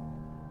make it.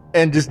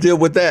 And just deal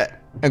with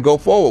that and go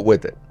forward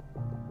with it,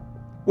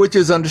 which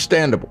is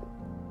understandable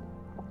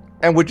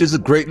and which is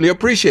greatly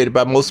appreciated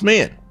by most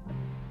men.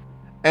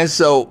 And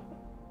so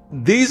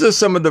these are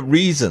some of the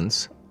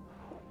reasons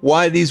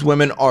why these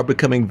women are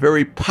becoming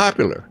very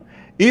popular.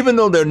 Even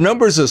though their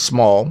numbers are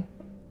small,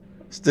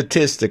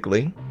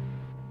 statistically,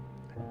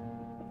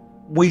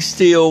 we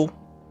still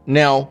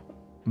now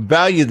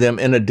value them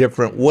in a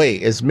different way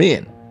as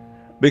men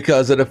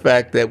because of the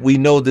fact that we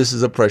know this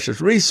is a precious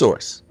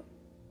resource.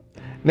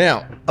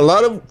 Now, a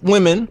lot of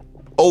women,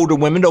 older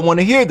women, don't want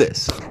to hear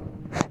this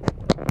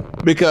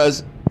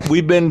because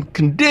we've been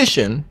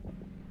conditioned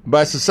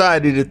by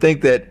society to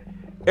think that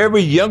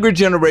every younger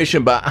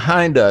generation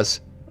behind us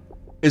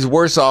is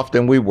worse off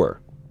than we were,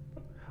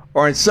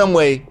 or in some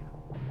way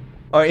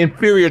are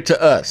inferior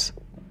to us.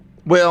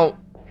 Well,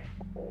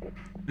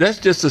 that's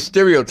just a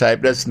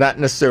stereotype. That's not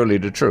necessarily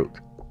the truth.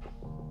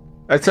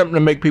 That's something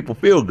to make people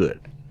feel good.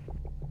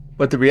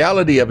 But the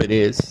reality of it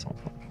is,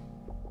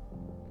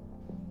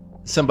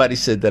 somebody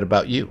said that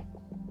about you.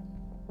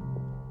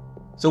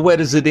 So where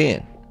does it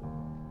end?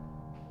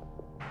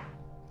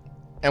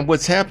 And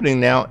what's happening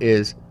now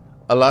is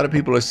a lot of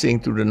people are seeing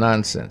through the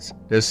nonsense.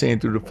 They're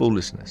seeing through the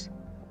foolishness.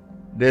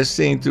 They're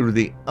seeing through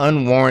the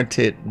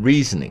unwarranted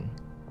reasoning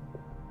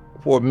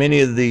for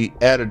many of the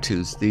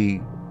attitudes,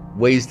 the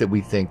ways that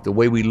we think, the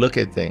way we look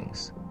at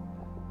things.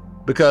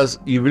 Because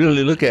you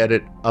really look at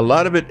it, a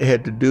lot of it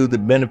had to do to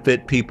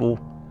benefit people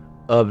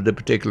of the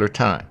particular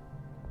time.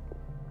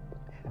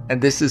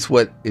 And this is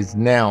what is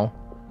now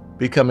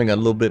becoming a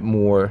little bit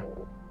more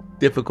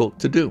difficult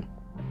to do.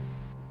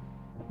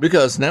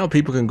 Because now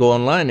people can go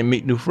online and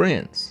meet new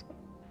friends.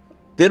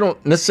 They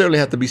don't necessarily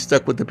have to be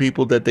stuck with the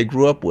people that they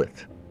grew up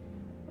with.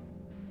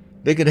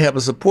 They could have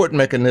a support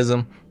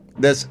mechanism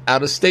that's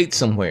out of state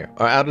somewhere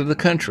or out of the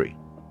country.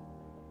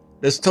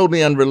 That's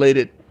totally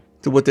unrelated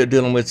to what they're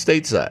dealing with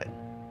stateside.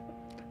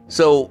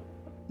 So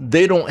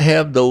they don't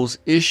have those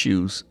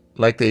issues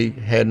like they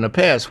had in the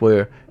past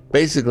where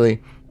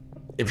basically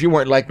if you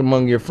weren't liked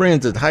among your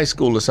friends at high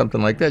school or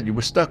something like that, you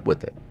were stuck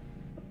with it.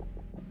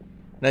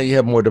 Now you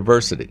have more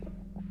diversity.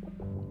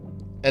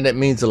 And that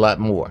means a lot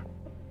more.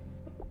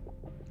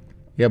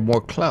 You have more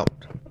clout.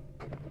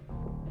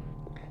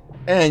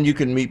 And you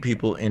can meet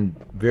people in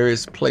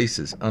various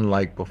places,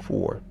 unlike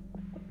before,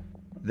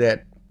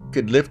 that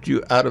could lift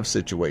you out of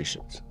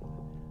situations.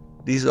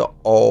 These are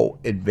all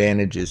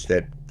advantages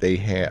that they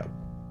have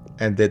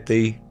and that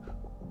they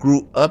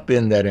grew up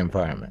in that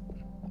environment.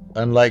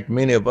 Unlike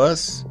many of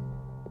us,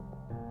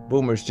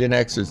 boomers, Gen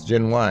Xers,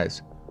 Gen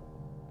Ys,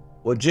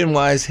 well, Gen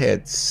Ys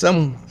had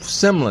some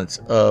semblance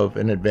of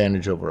an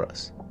advantage over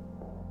us.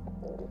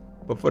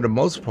 But for the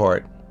most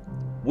part,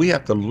 we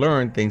have to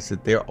learn things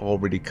that they're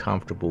already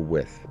comfortable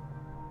with.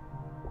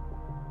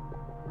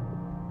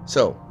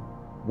 So,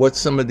 what's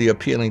some of the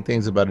appealing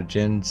things about a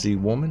Gen Z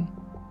woman?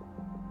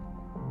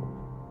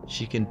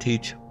 She can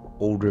teach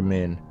older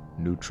men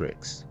new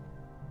tricks.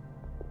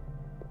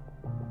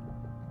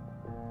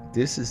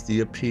 This is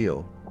the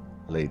appeal,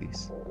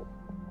 ladies.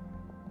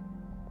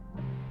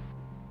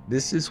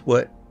 This is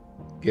what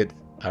gets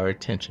our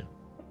attention.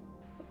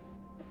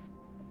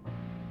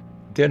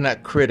 They're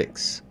not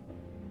critics.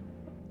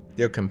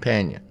 They're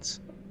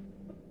companions.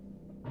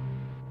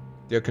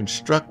 They're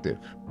constructive.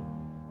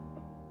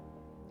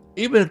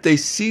 Even if they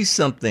see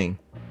something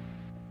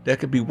that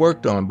could be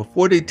worked on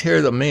before they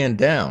tear the man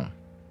down,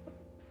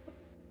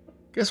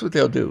 guess what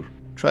they'll do?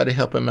 Try to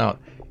help him out.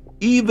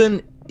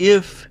 Even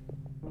if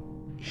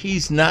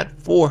he's not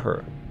for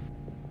her.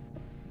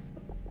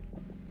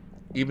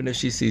 Even if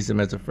she sees him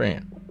as a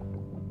friend.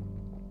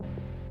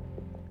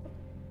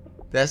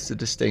 That's the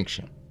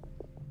distinction.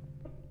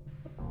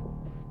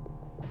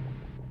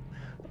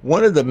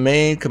 One of the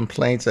main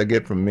complaints I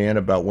get from men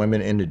about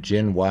women in the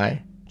Gen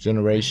Y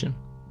generation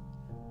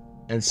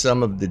and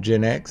some of the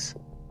Gen X,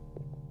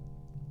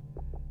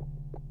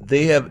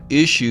 they have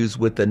issues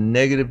with the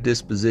negative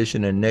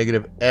disposition and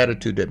negative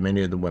attitude that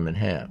many of the women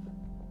have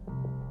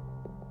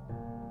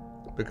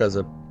because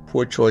of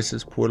poor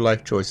choices, poor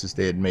life choices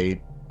they had made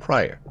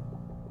prior.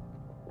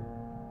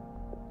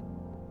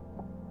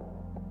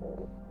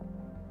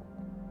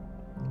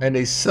 And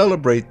they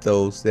celebrate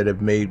those that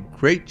have made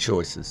great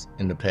choices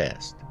in the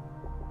past.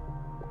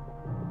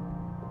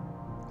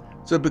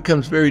 So it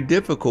becomes very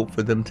difficult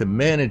for them to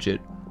manage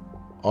it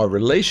or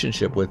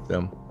relationship with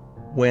them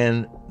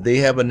when they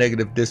have a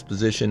negative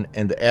disposition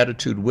and the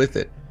attitude with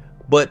it,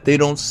 but they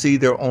don't see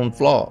their own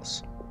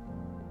flaws.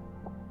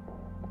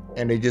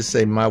 And they just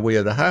say, my way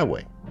or the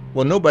highway.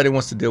 Well, nobody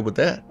wants to deal with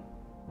that.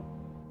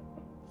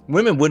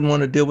 Women wouldn't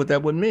want to deal with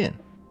that with men.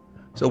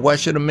 So why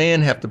should a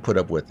man have to put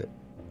up with it?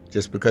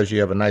 Just because you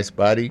have a nice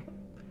body,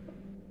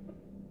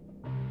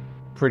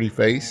 pretty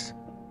face,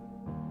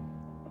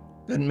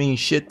 doesn't mean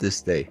shit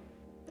this day.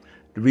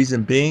 The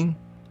reason being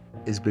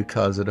is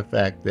because of the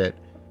fact that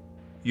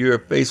you're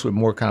faced with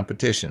more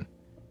competition.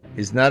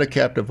 It's not a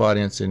captive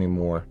audience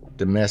anymore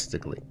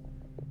domestically.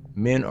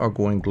 Men are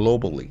going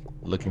globally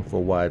looking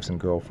for wives and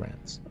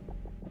girlfriends.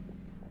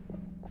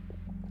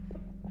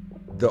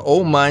 The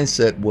old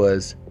mindset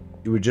was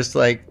you were just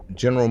like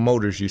General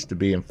Motors used to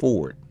be in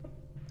Ford.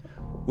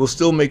 We'll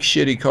still make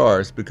shitty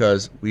cars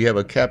because we have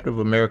a captive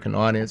American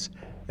audience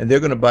and they're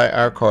going to buy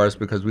our cars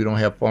because we don't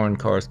have foreign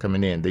cars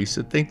coming in. They used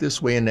to think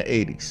this way in the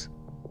 80s.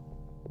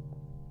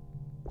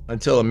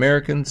 Until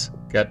Americans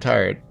got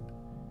tired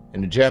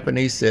and the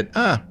Japanese said,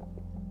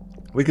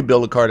 we could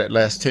build a car that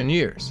lasts 10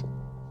 years.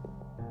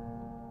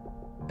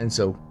 And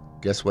so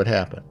guess what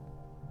happened?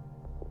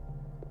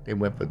 They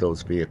went for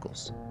those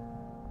vehicles.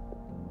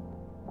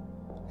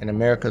 And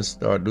Americans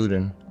started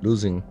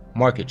losing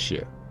market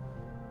share.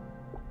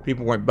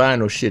 People weren't buying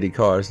those shitty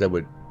cars that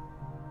would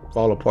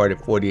fall apart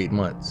at 48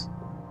 months.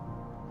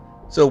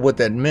 So what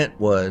that meant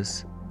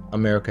was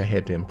America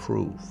had to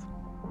improve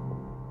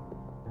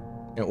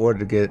in order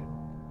to get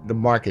the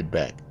market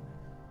back.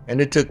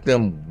 And it took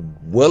them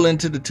well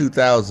into the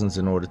 2000s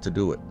in order to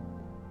do it.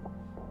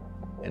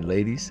 And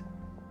ladies,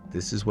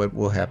 this is what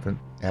will have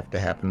to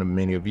happen to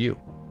many of you.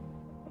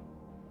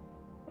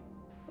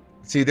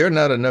 See, there are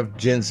not enough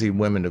Gen Z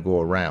women to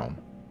go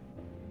around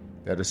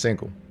that are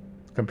single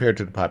compared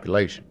to the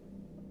population.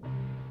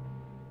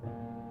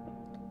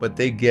 But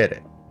they get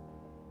it.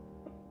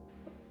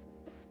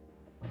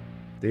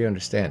 They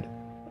understand it.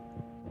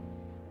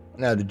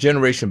 Now, the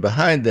generation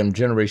behind them,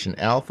 Generation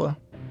Alpha,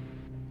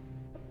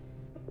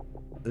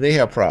 they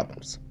have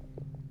problems.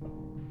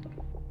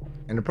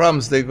 And the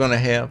problems they're going to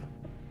have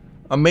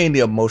are mainly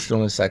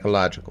emotional and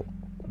psychological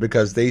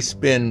because they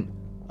spend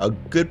a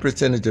good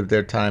percentage of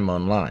their time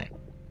online,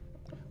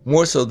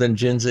 more so than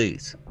Gen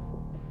Zs.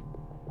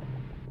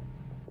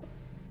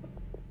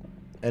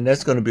 And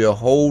that's going to be a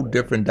whole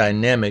different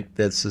dynamic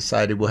that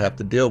society will have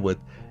to deal with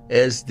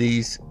as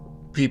these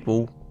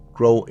people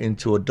grow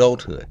into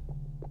adulthood.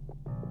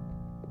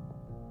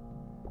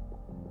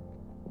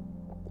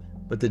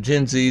 But the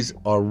Gen Zs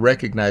are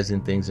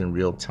recognizing things in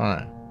real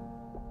time.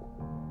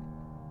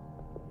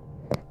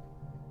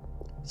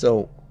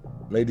 So,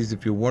 ladies,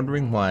 if you're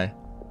wondering why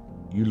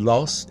you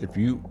lost, if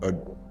you are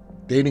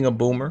dating a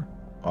boomer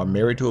or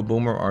married to a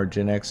boomer or a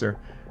Gen Xer,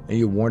 and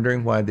you're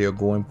wondering why they're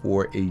going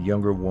for a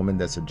younger woman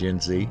that's a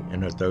Gen Z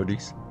in her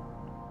 30s,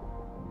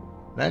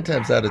 9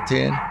 times out of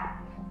 10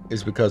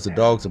 is because the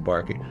dogs are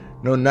barking.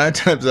 No, 9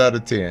 times out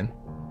of 10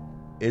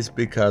 is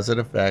because of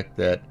the fact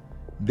that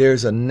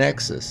there's a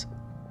nexus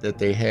that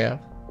they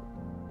have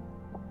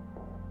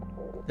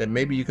that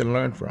maybe you can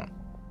learn from.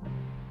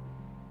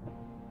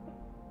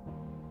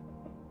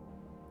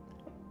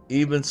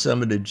 Even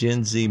some of the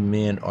Gen Z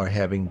men are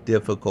having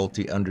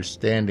difficulty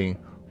understanding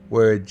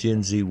where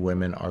Gen Z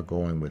women are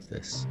going with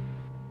this.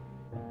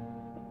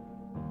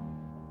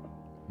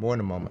 More in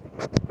a moment.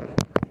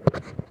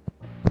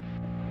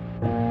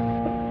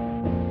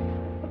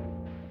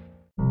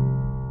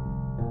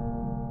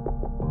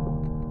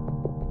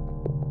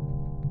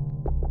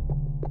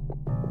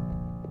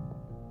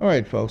 All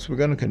right, folks, we're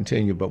going to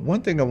continue, but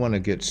one thing I want to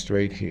get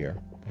straight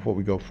here before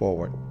we go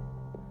forward.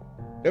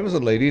 There was a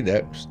lady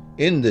that's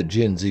in the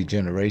Gen Z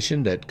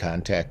generation that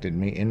contacted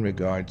me in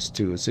regards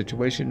to a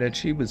situation that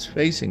she was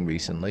facing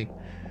recently.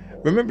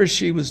 Remember,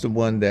 she was the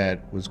one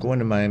that was going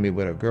to Miami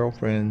with her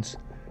girlfriends,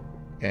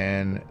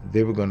 and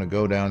they were going to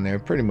go down there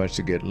pretty much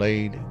to get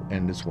laid,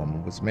 and this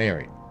woman was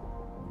married.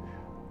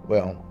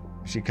 Well,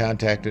 she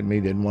contacted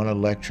me, didn't want to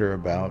lecture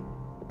about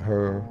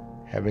her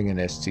having an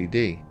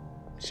STD.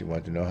 She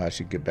wanted to know how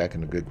she'd get back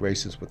into good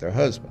graces with her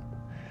husband.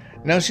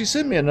 Now, she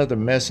sent me another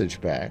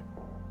message back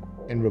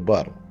in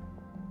rebuttal.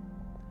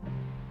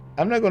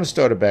 I'm not going to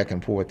start a back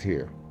and forth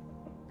here.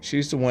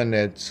 She's the one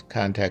that's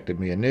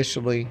contacted me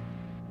initially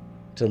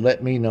to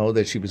let me know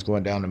that she was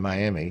going down to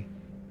Miami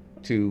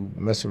to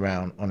mess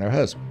around on her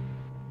husband.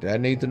 Did I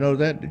need to know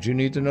that? Did you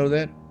need to know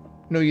that?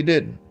 No, you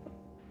didn't.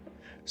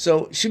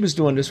 So she was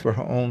doing this for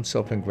her own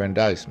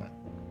self-aggrandizement.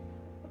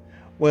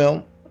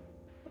 Well,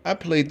 I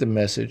played the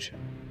message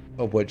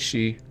of what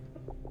she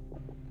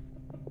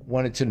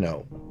wanted to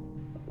know.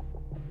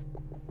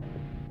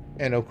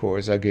 And of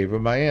course, I gave her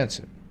my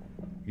answer.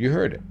 You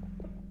heard it.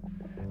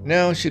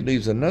 Now she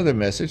leaves another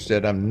message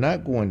that I'm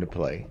not going to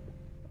play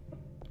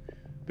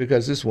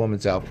because this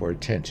woman's out for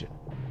attention.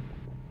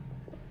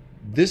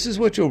 This is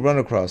what you'll run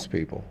across,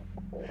 people.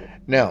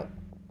 Now,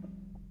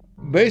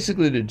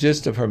 basically the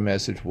gist of her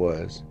message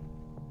was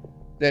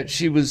that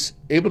she was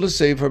able to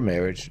save her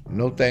marriage,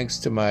 no thanks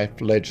to my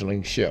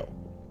fledgling show.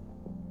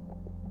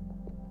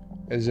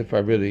 As if I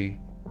really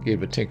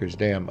gave a tinker's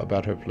damn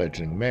about her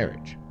fledgling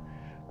marriage.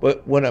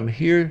 But what I'm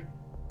here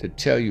to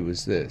tell you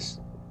is this.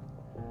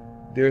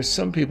 There are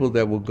some people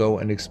that will go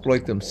and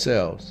exploit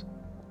themselves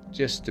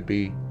just to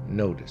be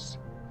noticed.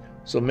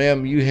 So,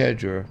 ma'am, you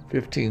had your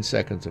 15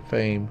 seconds of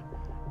fame.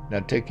 Now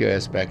take your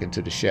ass back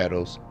into the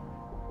shadows.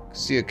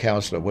 See a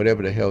counselor,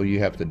 whatever the hell you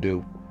have to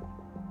do.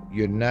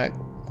 You're not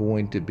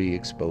going to be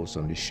exposed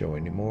on this show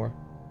anymore.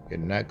 You're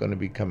not going to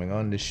be coming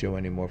on this show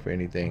anymore for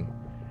anything.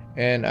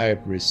 And I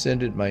have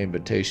rescinded my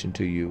invitation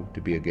to you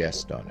to be a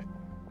guest on it.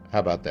 How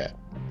about that?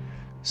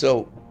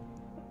 So,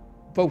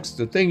 folks,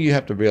 the thing you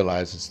have to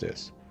realize is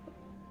this.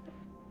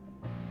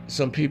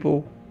 Some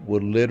people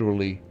will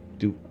literally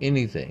do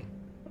anything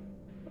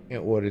in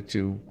order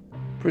to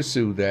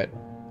pursue that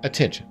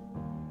attention.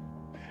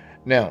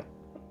 Now,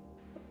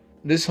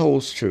 this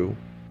holds true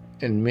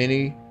in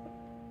many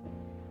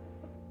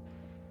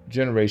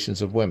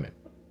generations of women.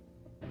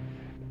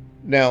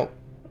 Now,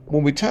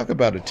 when we talk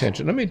about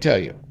attention, let me tell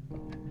you,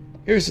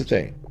 here's the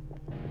thing.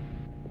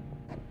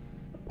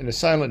 In the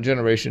silent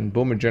generation,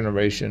 boomer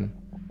generation,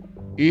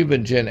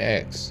 even Gen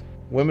X,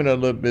 women are a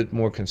little bit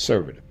more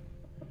conservative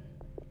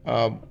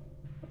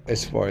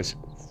as far as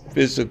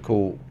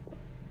physical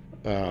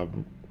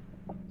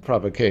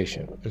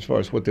provocation, as far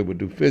as what they would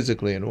do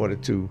physically in order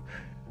to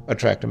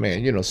attract a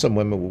man. You know, some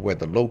women will wear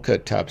the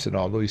low-cut tops and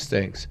all these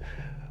things.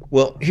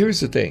 Well,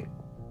 here's the thing.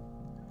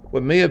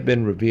 What may have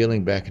been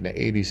revealing back in the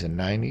 80s and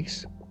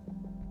 90s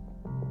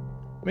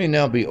may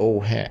now be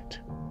old hat.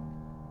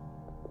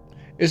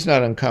 It's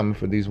not uncommon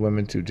for these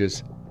women to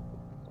just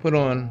put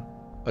on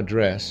a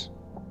dress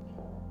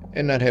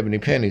and not have any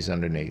panties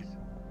underneath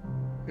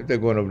if they're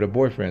going over to their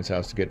boyfriend's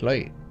house to get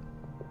laid.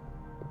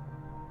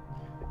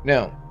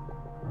 Now,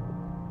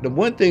 the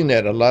one thing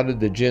that a lot of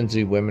the Gen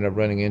Z women are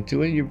running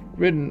into,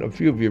 and a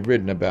few of you have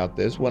written about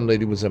this. One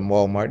lady was in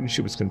Walmart and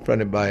she was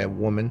confronted by a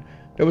woman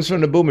that was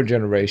from the boomer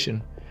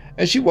generation.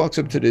 And she walks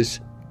up to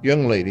this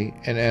young lady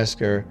and asks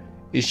her,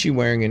 is she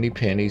wearing any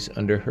panties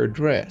under her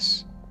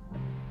dress?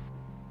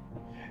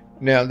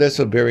 Now, that's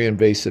a very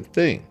invasive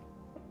thing.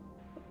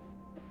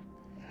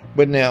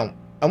 But now,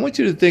 I want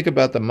you to think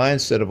about the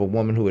mindset of a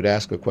woman who would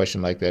ask a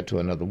question like that to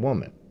another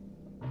woman.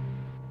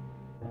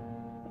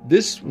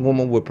 This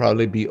woman would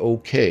probably be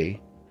okay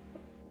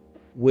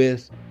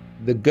with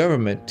the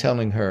government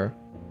telling her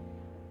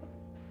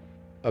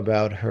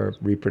about her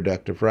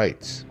reproductive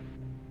rights.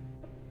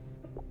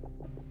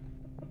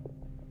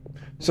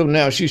 So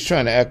now she's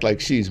trying to act like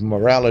she's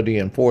morality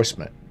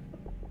enforcement,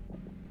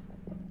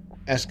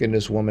 asking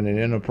this woman an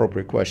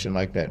inappropriate question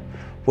like that.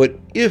 What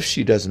if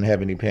she doesn't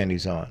have any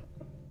panties on?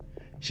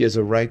 She has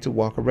a right to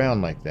walk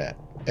around like that.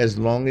 As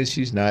long as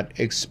she's not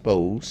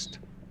exposed,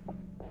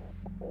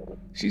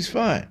 she's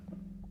fine.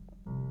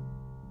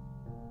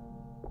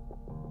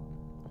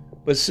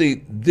 But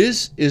see,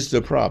 this is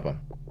the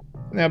problem.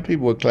 Now,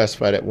 people would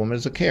classify that woman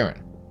as a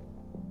Karen.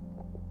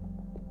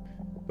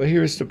 But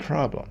here's the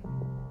problem.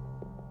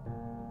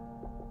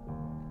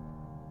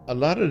 A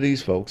lot of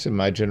these folks in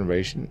my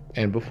generation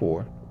and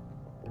before,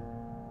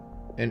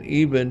 and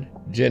even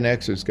Gen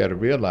Xers, got to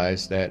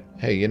realize that,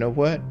 hey, you know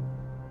what?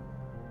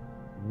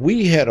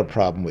 We had a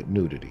problem with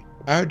nudity.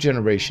 Our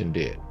generation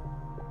did.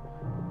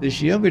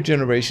 This younger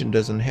generation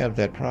doesn't have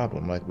that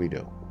problem like we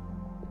do.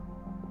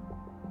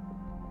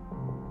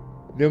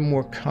 They're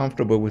more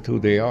comfortable with who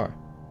they are.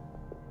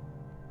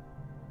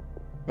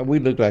 But we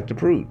look like the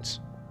prudes.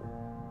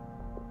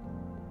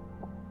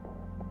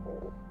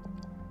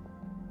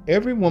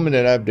 Every woman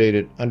that I've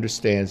dated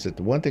understands that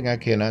the one thing I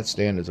cannot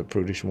stand is a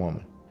prudish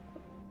woman.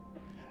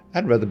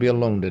 I'd rather be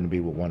alone than to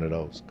be with one of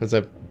those, because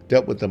I've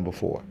dealt with them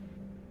before.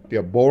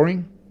 They're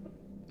boring.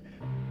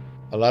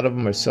 A lot of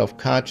them are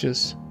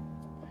self-conscious.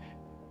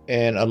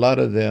 And a lot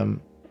of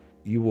them,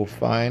 you will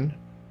find,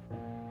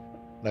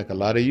 like a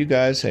lot of you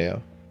guys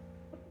have,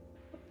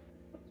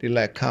 they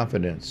lack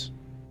confidence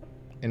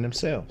in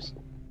themselves.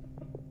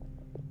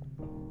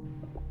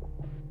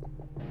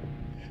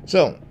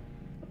 So,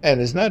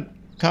 and it's not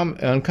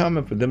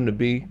uncommon for them to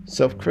be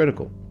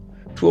self-critical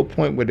to a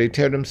point where they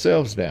tear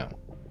themselves down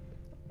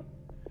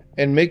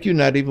and make you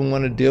not even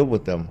want to deal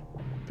with them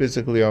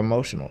physically or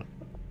emotionally.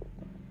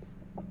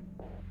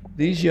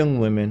 These young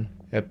women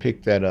have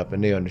picked that up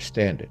and they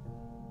understand it.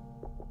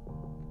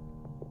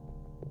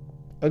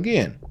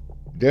 Again,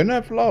 they're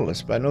not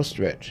flawless by no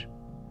stretch,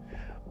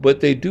 but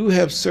they do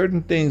have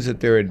certain things at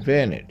their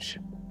advantage.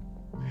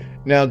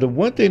 Now, the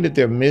one thing that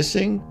they're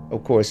missing,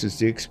 of course, is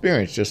the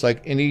experience, just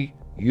like any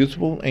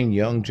youthful and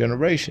young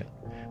generation.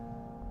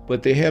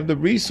 But they have the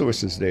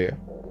resources there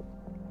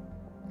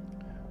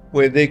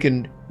where they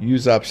can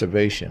use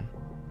observation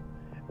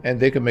and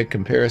they can make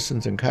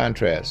comparisons and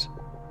contrasts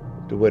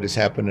to what has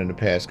happened in the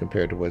past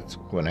compared to what's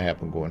going to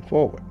happen going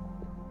forward.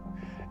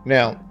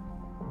 Now,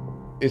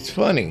 it's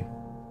funny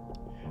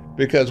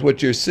because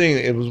what you're seeing,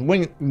 it was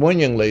one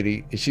young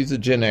lady, she's a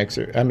Gen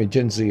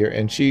Zer,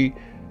 and she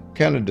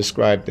kind of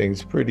described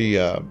things pretty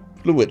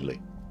fluidly.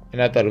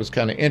 And I thought it was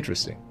kind of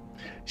interesting.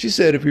 She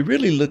said, if you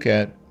really look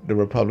at the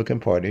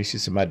Republican Party, she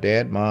said, my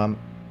dad, mom,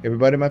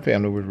 everybody in my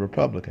family was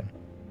Republican.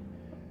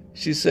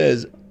 She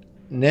says,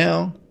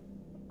 now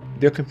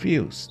they're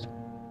confused.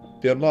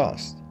 They're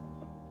lost.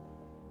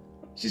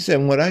 She said,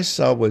 what I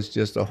saw was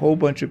just a whole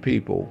bunch of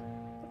people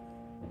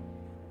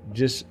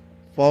just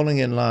falling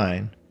in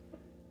line.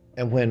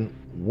 And when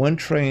one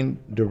train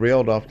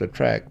derailed off the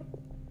track,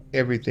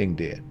 everything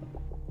did.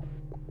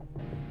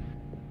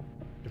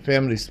 The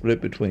family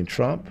split between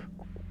Trump,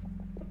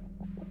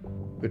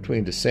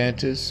 between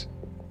DeSantis,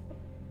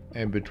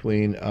 and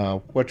between,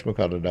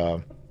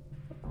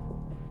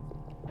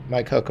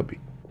 Mike Huckabee.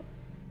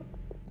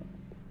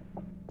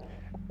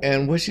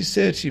 And what she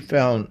said she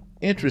found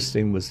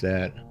interesting was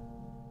that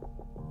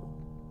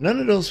none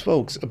of those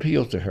folks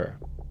appealed to her.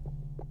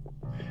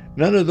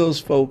 None of those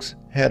folks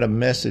had a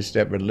message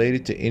that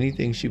related to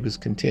anything she was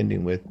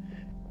contending with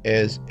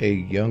as a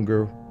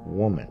younger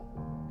woman.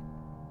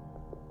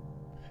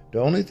 The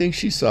only thing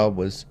she saw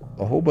was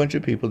a whole bunch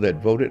of people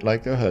that voted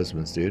like their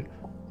husbands did,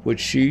 which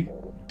she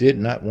did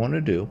not want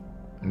to do.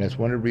 And that's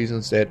one of the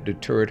reasons that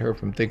deterred her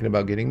from thinking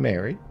about getting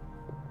married,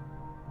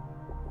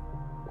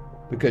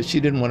 because she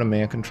didn't want a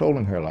man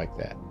controlling her like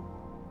that.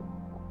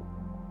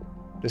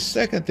 The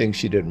second thing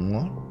she didn't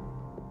want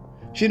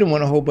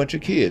a whole bunch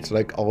of kids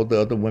like all the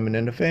other women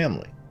in the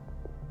family.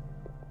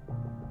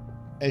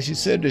 And she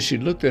said that she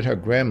looked at her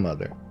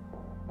grandmother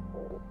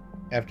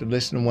after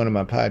listening to one of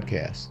my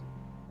podcasts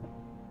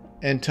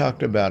and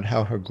talked about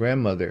how her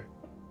grandmother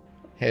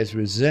has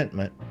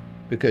resentment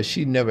because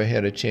she never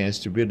had a chance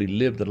to really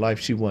live the life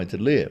she wanted to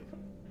live,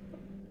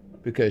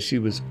 because she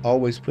was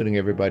always putting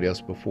everybody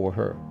else before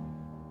her.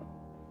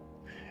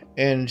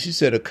 And she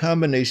said a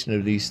combination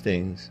of these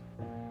things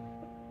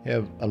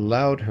have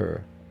allowed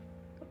her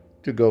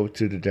to go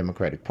to the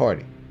Democratic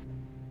Party.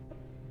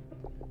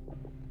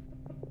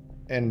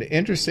 And the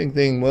interesting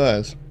thing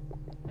was,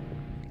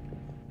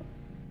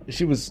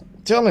 she was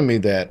telling me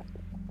that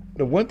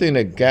the one thing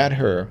that got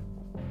her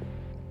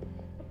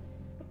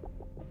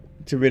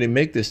to really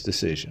make this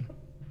decision,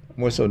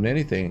 more so than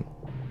anything,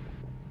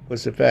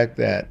 was the fact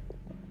that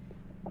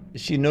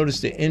she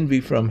noticed the envy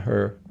from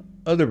her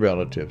other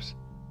relatives,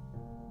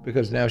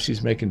 because now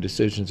she's making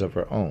decisions of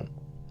her own.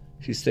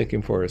 She's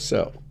thinking for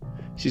herself.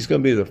 She's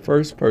going to be the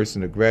first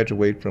person to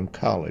graduate from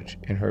college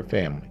in her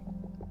family,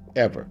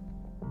 ever.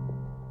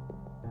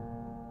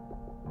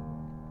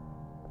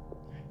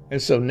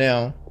 And so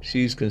now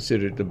she's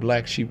considered the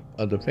black sheep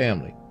of the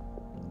family.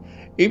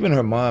 Even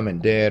her mom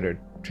and dad are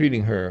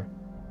treating her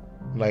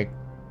like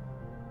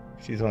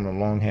she's on a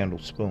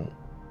long-handled spoon,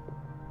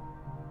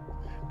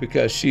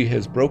 because she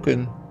has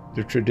broken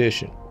the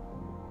tradition.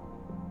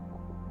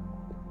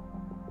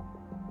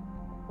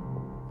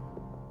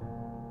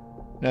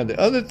 Now, the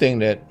other thing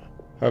that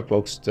her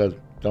folks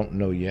don't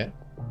know yet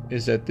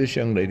is that this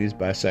young lady is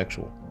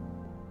bisexual.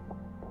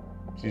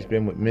 She's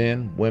been with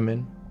men,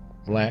 women,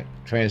 black,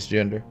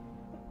 transgender.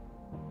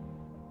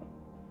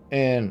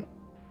 And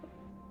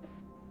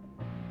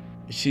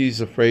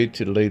she's afraid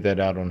to lay that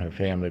out on her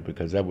family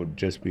because that would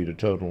just be the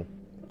total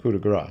coup de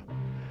grace.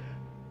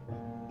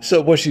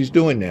 So what she's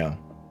doing now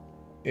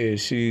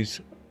is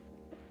she's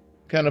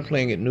kind of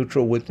playing it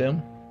neutral with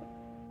them.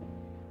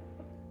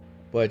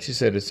 But she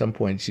said at some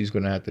point she's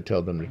going to have to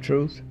tell them the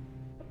truth.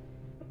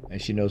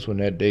 And she knows when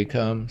that day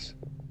comes,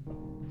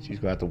 she's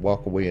going to have to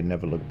walk away and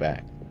never look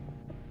back.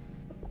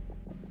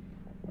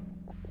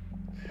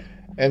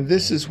 And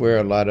this is where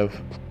a lot of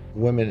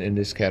women in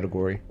this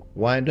category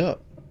wind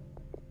up,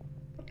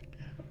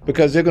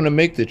 because they're going to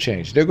make the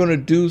change. They're going to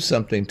do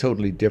something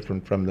totally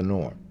different from the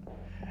norm.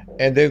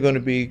 And they're going to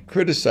be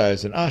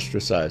criticized and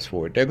ostracized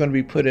for it. They're going to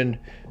be put in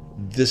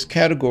this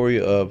category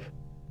of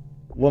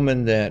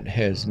woman that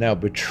has now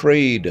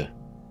betrayed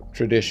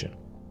tradition.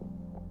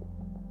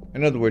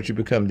 In other words, you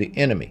become the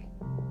enemy.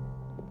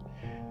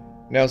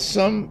 Now,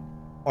 some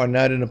are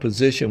not in a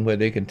position where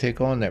they can take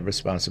on that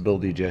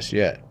responsibility just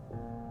yet.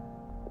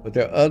 But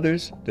there are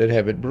others that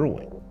have it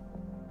brewing.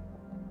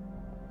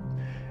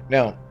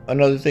 Now,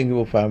 another thing you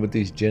will find with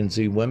these Gen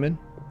Z women,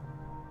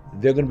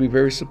 they're going to be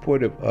very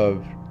supportive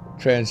of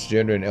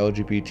transgender and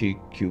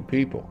LGBTQ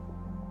people.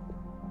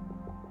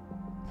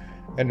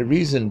 And the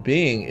reason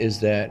being is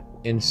that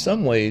in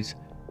some ways,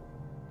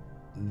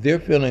 they're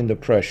feeling the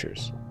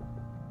pressures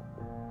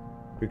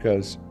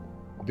because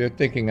they're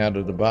thinking out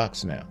of the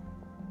box now.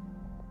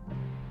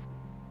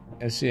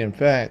 And see, in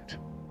fact,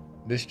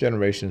 this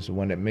generation is the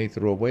one that may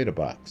throw away the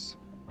box.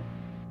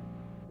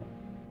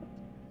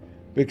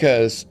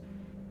 Because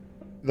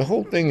the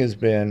whole thing has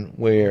been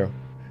where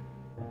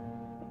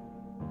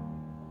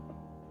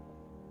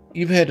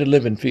you've had to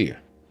live in fear.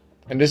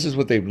 And this is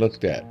what they've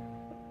looked at.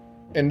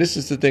 And this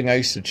is the thing I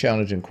used to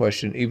challenge and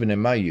question even in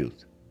my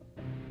youth.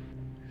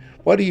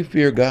 Why do you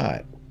fear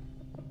God?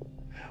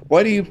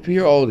 Why do you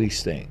fear all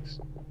these things?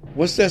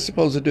 What's that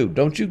supposed to do?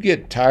 Don't you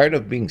get tired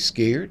of being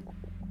scared?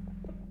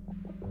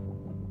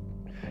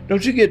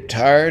 Don't you get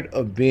tired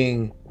of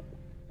being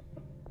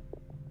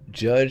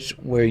judged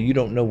where you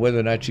don't know whether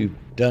or not you've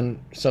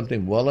done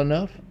something well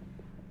enough?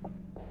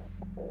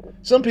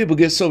 Some people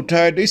get so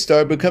tired they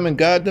start becoming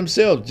God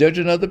themselves,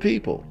 judging other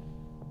people.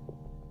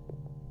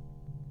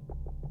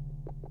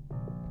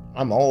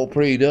 I'm all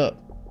prayed up.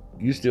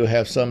 You still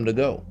have some to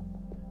go.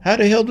 How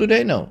the hell do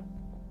they know?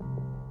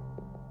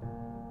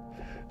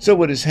 So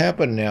what has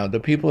happened now, the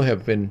people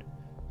have been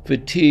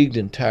fatigued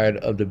and tired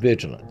of the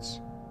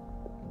vigilance.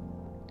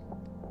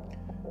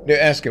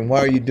 They're asking, why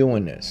are you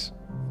doing this?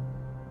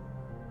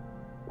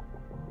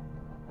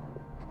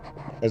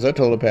 As I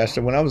told a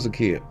pastor when I was a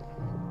kid,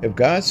 if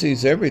God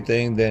sees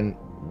everything, then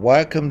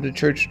why come to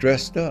church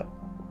dressed up?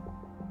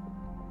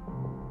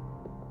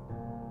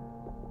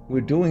 We're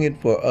doing it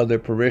for other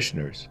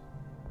parishioners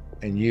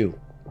and you.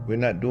 We're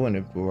not doing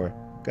it for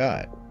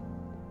God.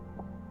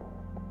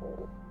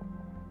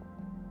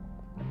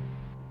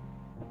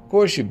 Of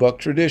course, you buck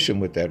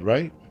tradition with that,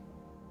 right?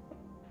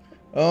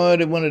 Oh,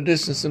 they want to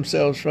distance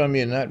themselves from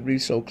you and not be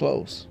so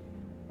close.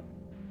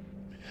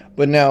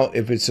 But now,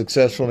 if it's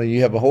successful and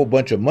you have a whole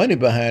bunch of money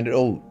behind it,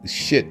 oh,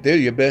 shit, they're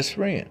your best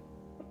friend.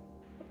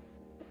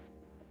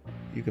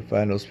 You can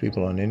find those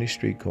people on any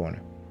street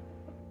corner.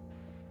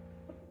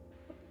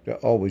 They're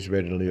always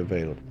readily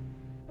available.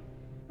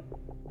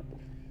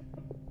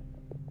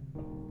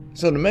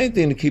 So the main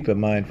thing to keep in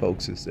mind,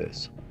 folks, is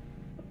this.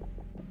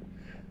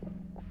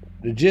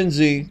 The Gen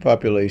Z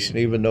population,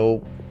 even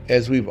though,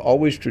 as we've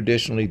always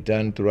traditionally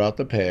done throughout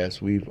the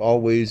past, we've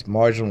always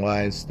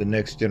marginalized the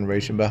next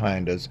generation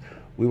behind us.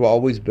 We were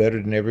always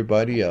better than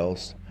everybody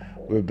else.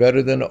 We're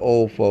better than the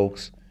old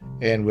folks,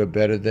 and we're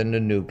better than the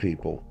new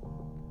people.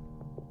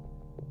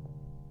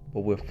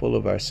 But we're full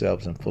of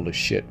ourselves and full of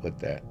shit with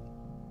that.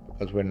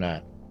 Because we're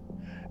not.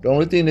 The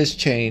only thing that's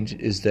changed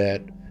is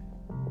that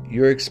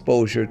your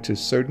exposure to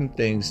certain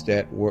things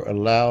that were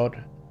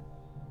allowed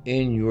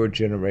in your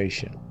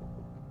generation.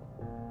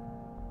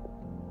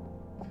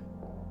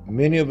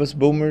 Many of us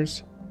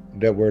boomers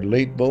that were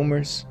late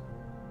boomers,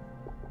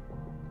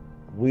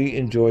 we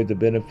enjoyed the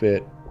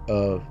benefit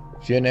of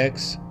Gen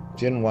X,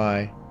 Gen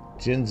Y,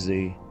 Gen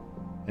Z,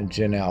 and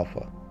Gen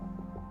Alpha.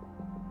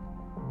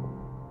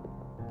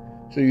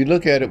 So you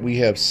look at it, we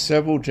have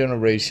several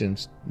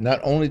generations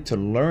not only to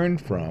learn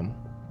from,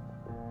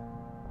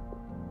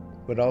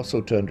 but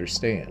also to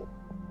understand.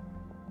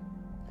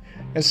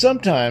 And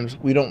sometimes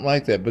we don't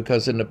like that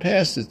because in the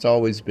past it's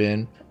always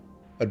been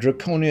a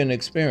draconian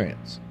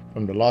experience,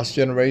 from the lost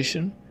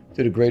generation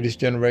to the greatest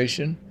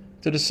generation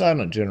to the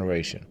silent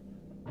generation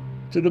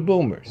to the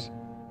boomers,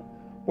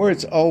 where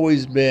it's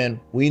always been,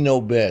 we know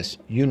best,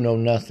 you know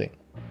nothing.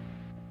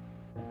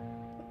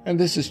 And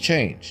this has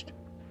changed.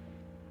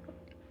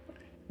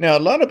 Now, a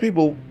lot of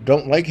people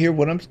don't like hearing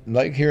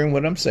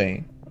what I'm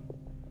saying,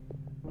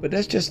 but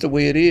that's just the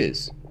way it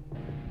is.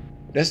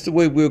 That's the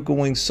way we're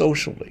going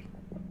socially.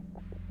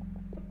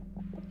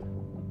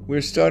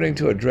 We're starting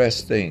to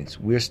address things.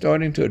 We're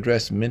starting to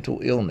address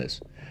mental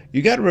illness.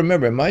 You got to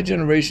remember, in my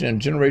generation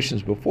and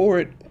generations before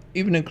it,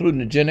 even including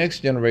the Gen X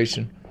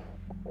generation,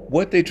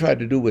 what they tried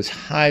to do was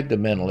hide the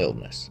mental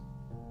illness.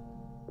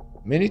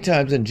 Many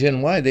times in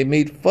Gen Y, they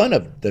made fun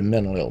of the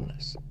mental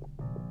illness.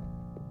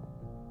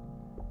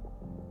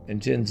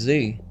 And Gen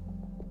Z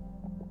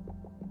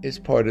is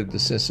part of the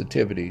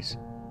sensitivities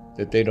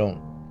that they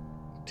don't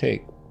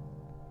take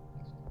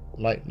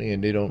lightly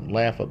and they don't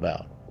laugh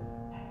about.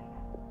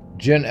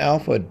 Gen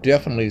Alpha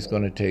definitely is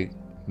going to take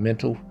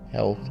mental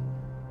health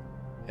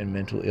and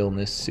mental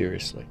illness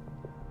seriously.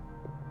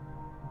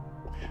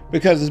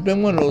 Because it's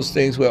been one of those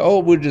things where, oh,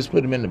 we'll just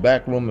put him in the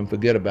back room and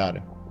forget about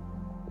him.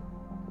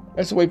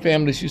 That's the way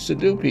families used to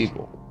do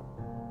people.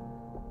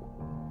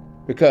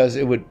 Because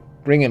it would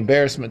bring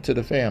embarrassment to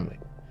the family.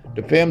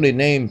 The family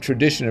name,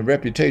 tradition, and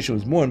reputation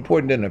was more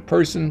important than the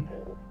person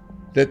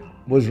that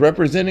was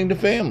representing the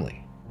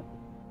family.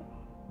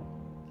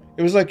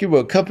 It was like you were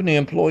a company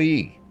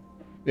employee.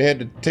 They had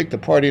to take the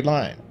party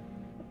line.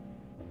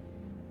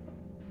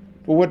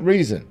 For what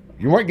reason?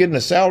 You weren't getting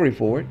a salary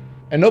for it,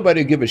 and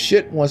nobody would give a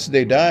shit once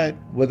they died,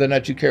 whether or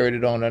not you carried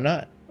it on or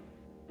not.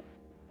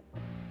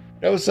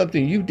 That was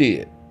something you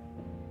did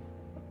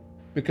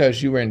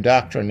because you were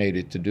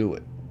indoctrinated to do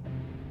it.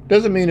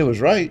 Doesn't mean it was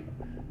right.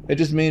 It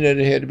just means that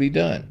it had to be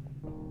done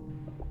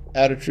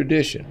out of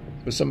tradition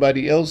for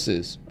somebody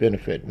else's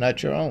benefit,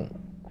 not your own.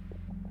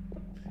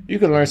 You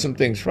can learn some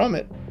things from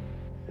it,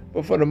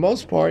 but for the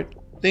most part,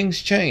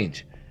 things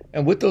change.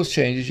 And with those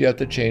changes, you have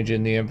to change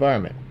in the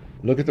environment.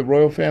 Look at the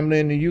royal family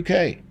in the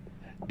UK.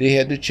 They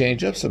had to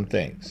change up some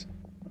things.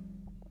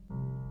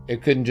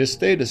 It couldn't just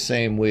stay the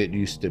same way it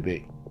used to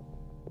be.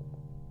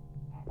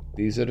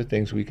 These are the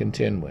things we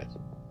contend with.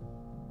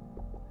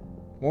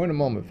 More in a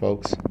moment,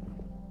 folks.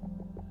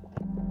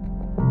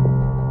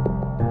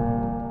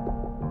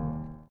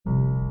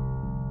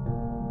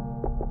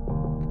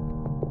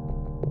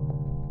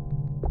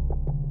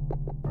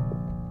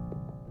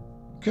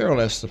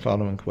 Carol asked the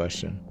following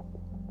question.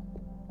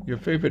 Your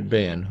favorite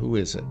band, who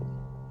is it?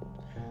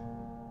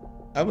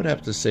 I would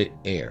have to say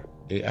Air,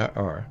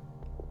 A-I-R,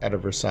 out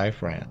of Versailles,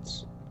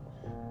 France.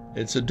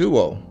 It's a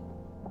duo.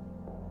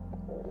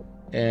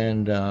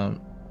 And I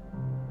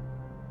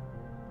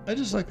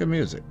just like their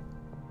music.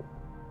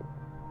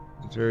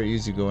 It's very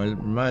easygoing. It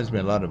reminds me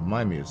a lot of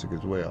my music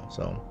as well.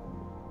 So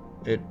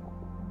it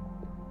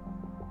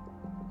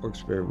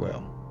works very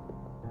well.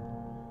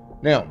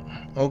 Now,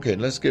 okay,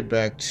 let's get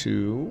back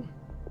to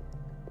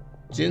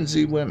Gen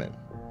Z women.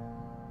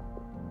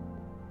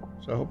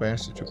 So I hope I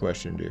answered your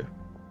question, dear.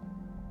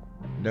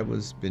 That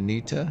was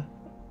Benita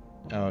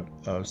out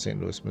of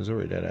St. Louis,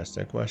 Missouri that asked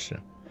that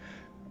question.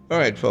 All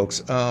right,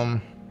 folks.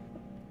 The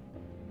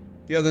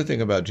other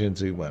thing about Gen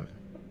Z women,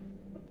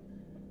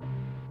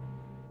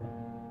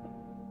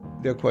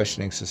 they're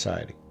questioning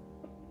society.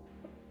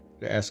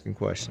 They're asking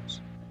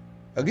questions.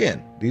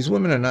 Again, these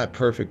women are not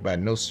perfect by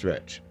no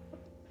stretch.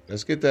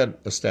 Let's get that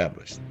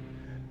established.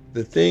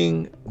 The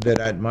thing that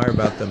I admire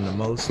about them the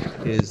most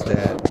is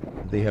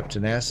that they have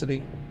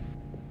tenacity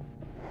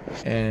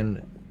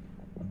and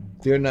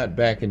they're not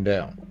backing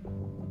down.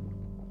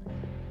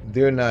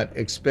 They're not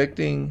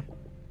expecting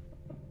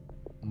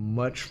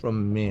much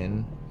from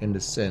men in the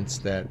sense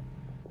that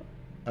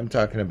I'm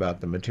talking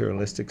about the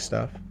materialistic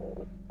stuff.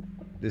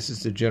 This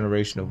is the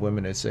generation of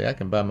women that say, I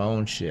can buy my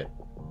own shit.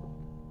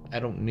 I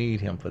don't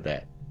need him for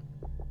that.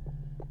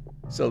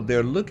 So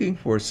they're looking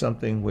for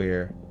something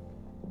where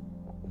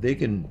they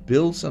can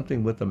build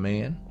something with a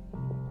man.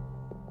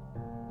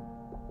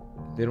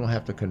 They don't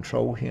have to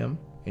control him,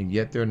 and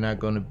yet they're not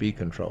going to be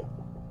controlled.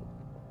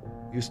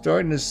 You're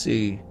starting to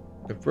see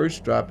the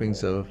first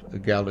droppings of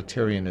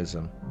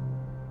egalitarianism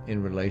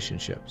in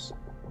relationships,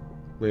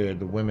 where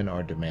the women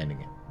are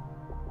demanding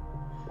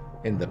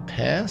it. In the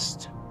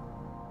past,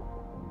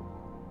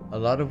 a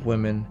lot of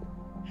women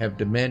have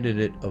demanded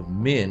it of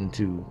men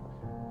to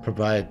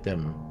provide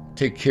them,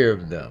 take care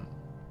of them,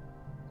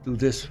 do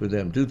this for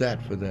them, do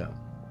that for them.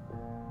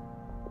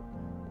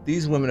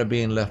 These women are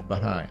being left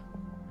behind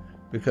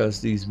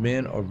because these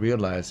men are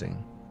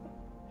realizing,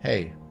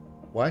 hey,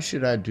 why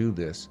should I do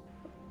this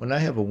when I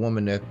have a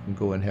woman that can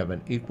go and have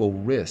an equal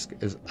risk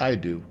as I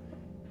do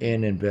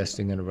in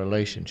investing in a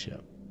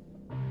relationship?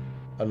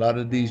 A lot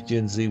of these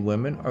Gen Z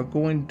women are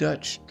going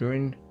Dutch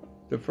during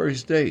the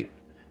first date.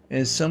 And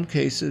in some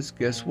cases,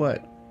 guess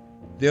what?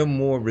 They're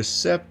more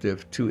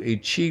receptive to a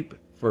cheap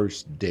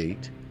first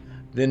date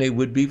than they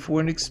would be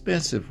for an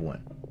expensive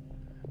one,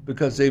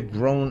 because they've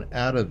grown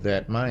out of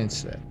that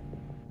mindset.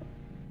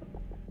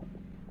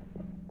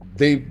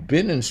 They've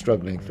been in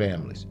struggling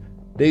families.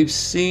 They've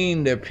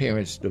seen their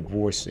parents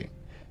divorcing.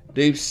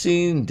 They've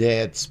seen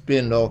dad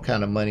spend all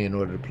kind of money in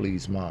order to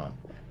please mom,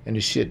 and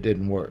the shit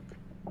didn't work.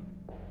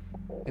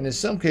 And in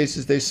some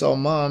cases, they saw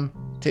mom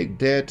take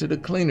dad to the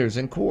cleaners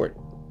in court.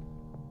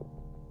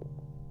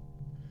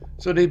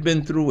 So they've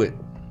been through it.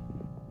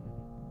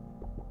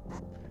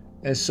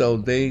 And so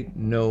they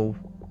know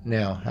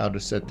now how to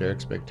set their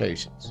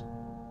expectations.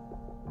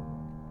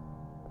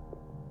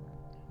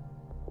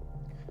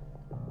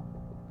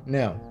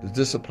 Now, does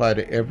this apply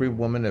to every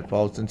woman that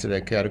falls into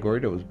that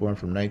category that was born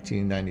from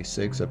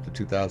 1996 up to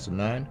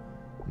 2009?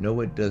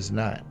 No, it does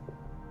not.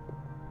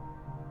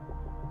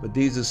 But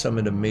these are some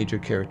of the major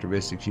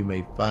characteristics you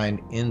may find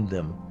in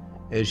them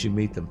as you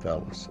meet them,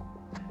 fellas.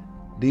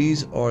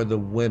 These are the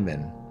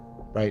women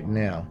right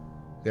now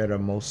that are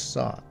most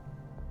sought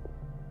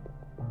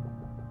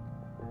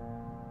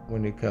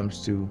when it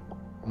comes to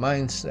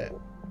mindset,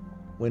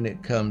 when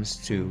it comes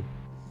to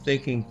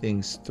thinking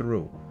things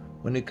through,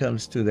 when it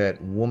comes to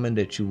that woman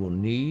that you will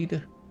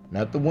need,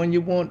 not the one you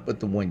want, but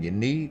the one you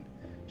need.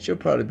 She'll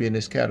probably be in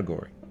this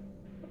category.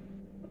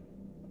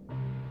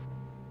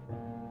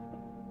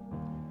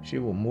 She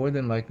will more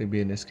than likely be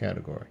in this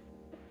category.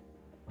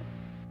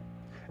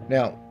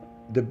 Now,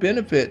 the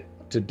benefit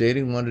to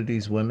dating one of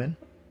these women,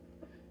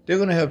 they're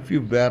going to have a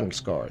few battle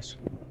scars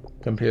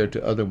compared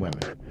to other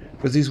women,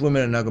 because these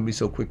women are not going to be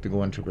so quick to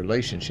go into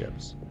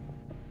relationships.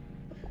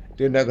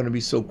 They're not going to be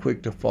so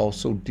quick to fall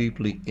so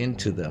deeply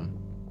into them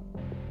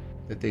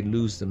that they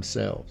lose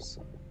themselves,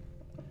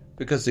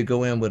 because they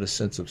go in with a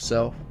sense of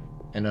self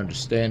and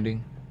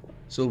understanding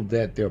so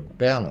that they're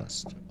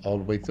balanced all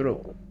the way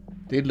through.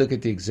 They look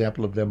at the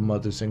example of their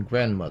mothers and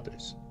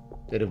grandmothers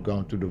that have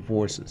gone through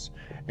divorces,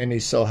 and they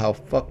saw how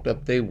fucked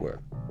up they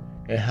were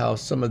and how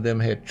some of them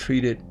had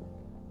treated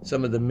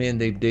some of the men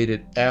they've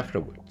dated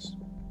afterwards.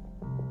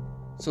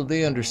 So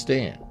they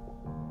understand.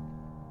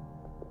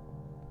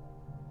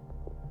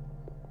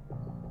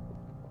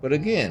 But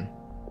again,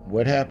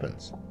 what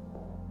happens?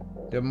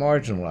 They're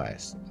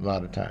marginalized a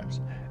lot of times.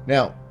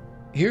 Now,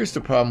 here's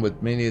the problem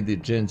with many of the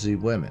Gen Z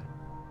women.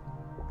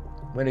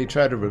 When they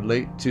try to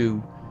relate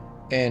to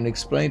and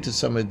explain to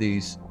some of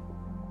these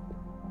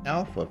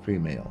alpha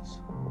females,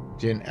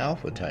 Gen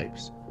Alpha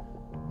types,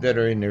 that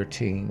are in their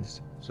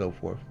teens, so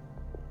forth.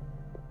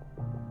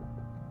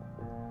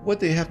 What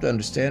they have to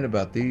understand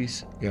about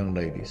these young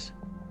ladies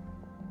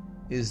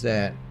is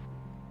that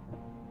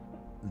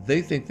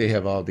they think they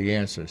have all the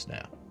answers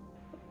now.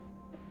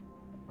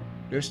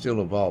 They're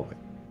still evolving.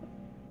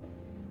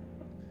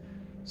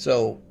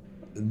 So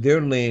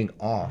they're laying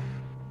off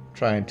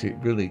trying to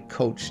really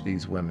coach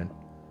these women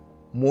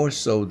more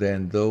so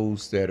than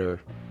those that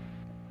are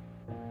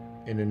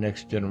in the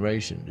next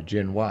generation, the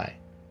Gen Y.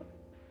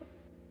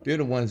 They're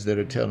the ones that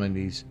are telling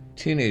these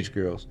teenage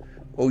girls,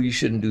 oh, you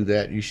shouldn't do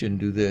that, you shouldn't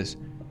do this.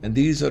 And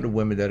these are the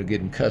women that are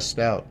getting cussed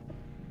out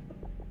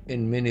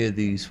in many of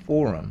these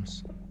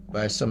forums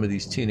by some of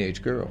these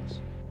teenage girls.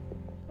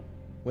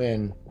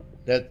 When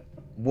that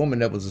woman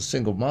that was a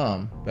single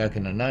mom back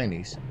in the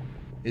 90s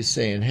is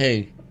saying,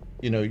 hey,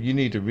 you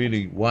need to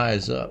really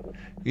wise up.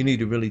 You need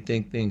to really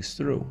think things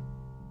through.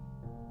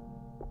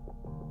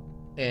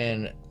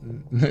 And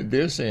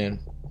they're saying,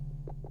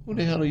 who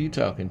the hell are you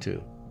talking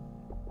to?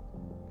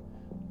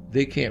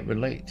 They can't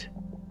relate.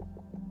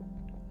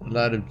 A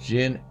lot of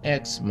Gen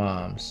X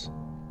moms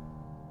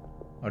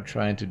are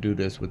trying to do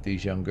this with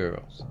these young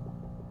girls.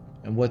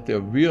 And what they're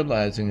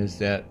realizing is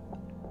that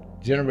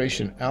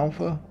Generation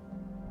Alpha,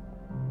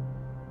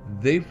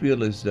 they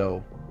feel as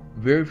though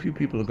very few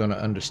people are going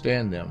to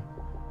understand them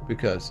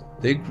because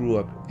they grew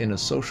up in a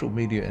social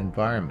media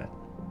environment.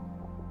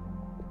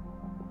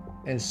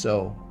 And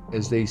so,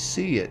 as they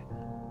see it,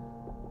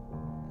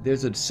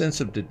 there's a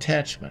sense of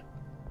detachment.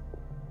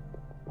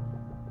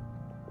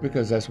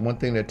 Because that's one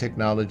thing that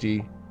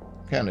technology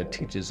kind of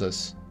teaches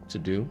us to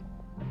do.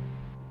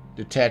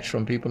 Detach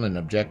from people and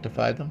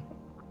objectify them.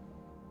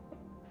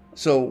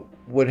 So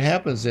what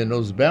happens in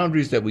those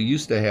boundaries that we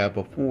used to have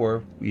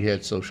before we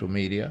had social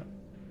media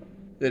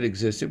that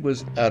existed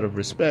was out of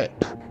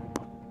respect.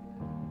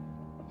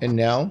 And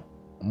now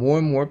more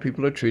and more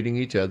people are treating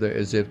each other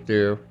as if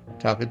they're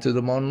talking to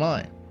them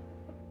online.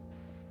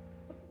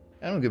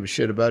 I don't give a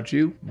shit about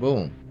you.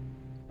 Boom.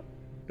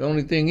 The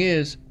only thing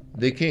is,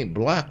 they can't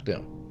block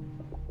them.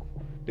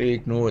 They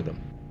ignore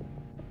them.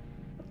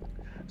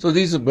 So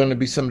these are going to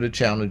be some of the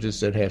challenges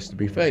that has to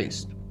be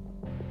faced.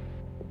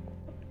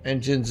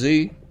 And Gen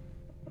Z,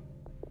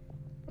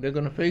 they're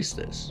going to face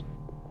this.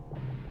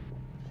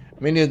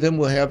 Many of them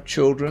will have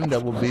children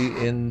that will be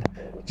in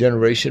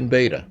Generation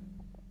Beta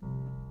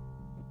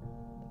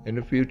in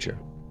the future.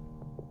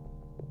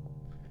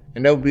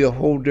 And that will be a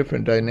whole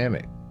different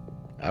dynamic.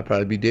 I'll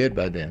probably be dead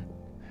by then.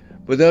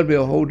 But that'll be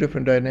a whole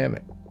different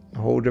dynamic, a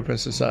whole different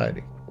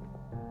society.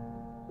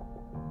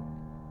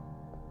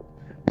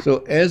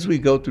 So as we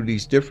go through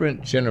these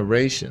different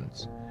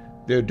generations,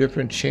 there are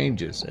different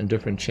changes and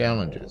different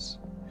challenges.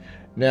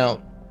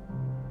 Now,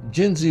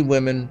 Gen Z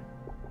women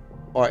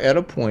are at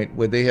a point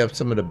where they have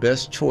some of the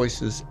best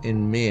choices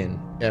in men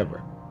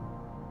ever.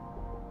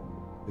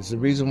 It's the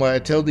reason why I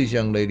tell these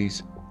young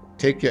ladies,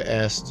 take your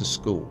ass to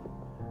school.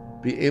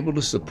 Be able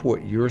to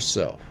support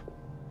yourself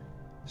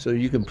so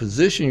you can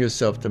position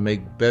yourself to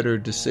make better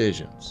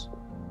decisions.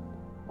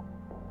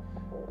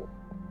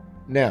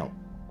 Now,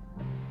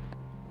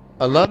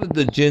 a lot of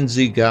the Gen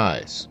Z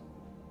guys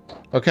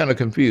are kind of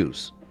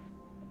confused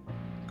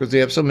because they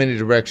have so many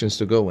directions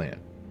to go in.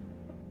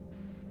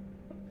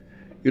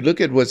 You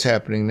look at what's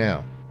happening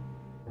now.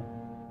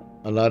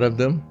 A lot of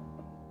them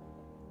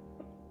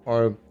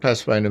are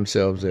classifying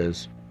themselves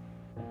as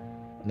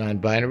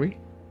non-binary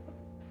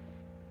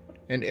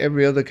and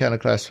every other kind of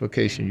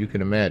classification you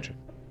can imagine.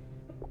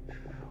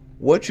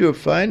 What you're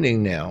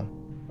finding now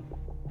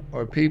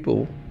are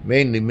people,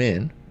 mainly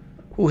men,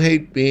 who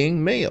hate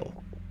being male.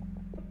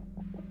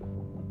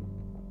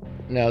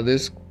 Now,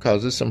 this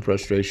causes some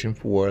frustration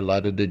for a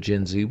lot of the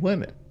Gen Z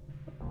women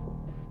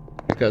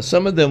because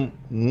some of them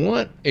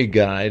want a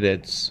guy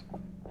that's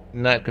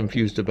not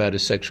confused about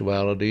his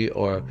sexuality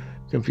or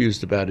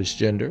confused about his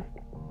gender.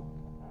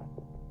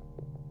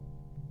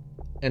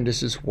 And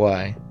this is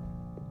why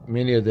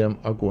many of them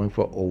are going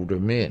for older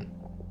men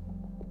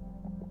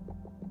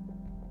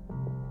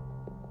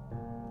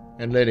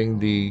and letting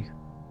the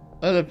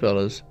other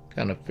fellas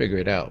kind of figure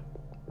it out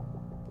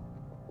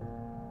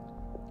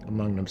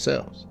among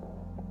themselves.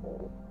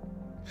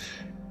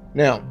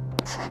 Now,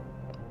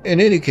 in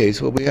any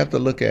case, what we have to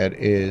look at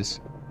is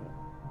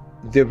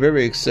they're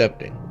very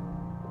accepting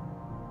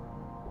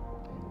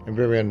and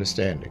very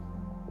understanding.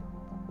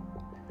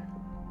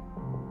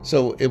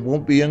 So it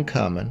won't be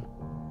uncommon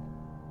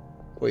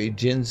for a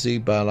Gen Z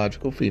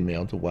biological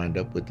female to wind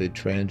up with a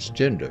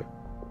transgender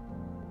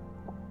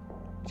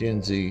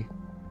Gen Z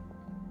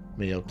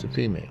male to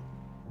female.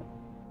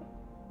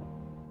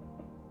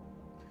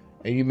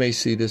 And you may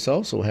see this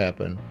also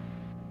happen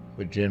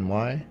with Gen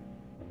Y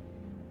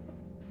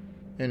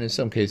and in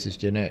some cases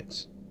Gen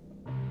X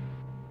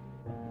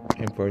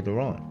and further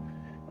on.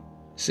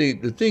 See,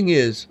 the thing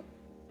is,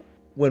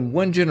 when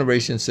one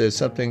generation says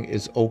something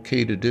is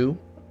okay to do,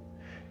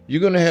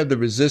 you're going to have the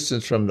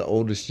resistance from the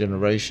oldest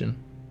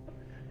generation.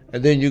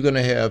 And then you're going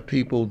to have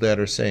people that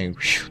are saying,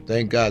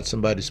 thank God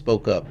somebody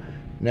spoke up.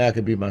 Now I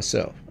can be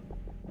myself.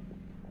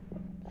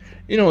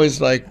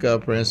 It's like,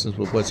 for instance,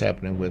 with what's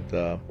happening with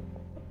the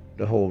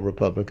whole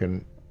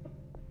Republican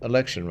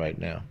election right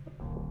now,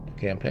 the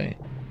campaign.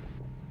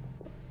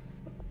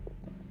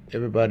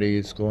 Everybody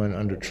is going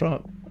under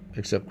Trump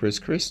except Chris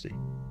Christie,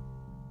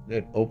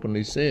 that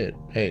openly said,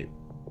 hey,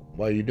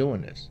 why are you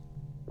doing this?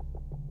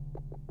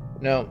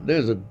 Now,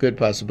 there's a good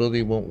possibility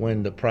he won't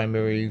win the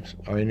primaries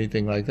or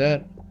anything like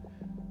that,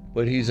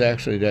 but he's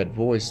actually that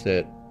voice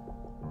that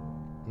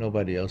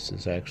nobody else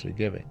is actually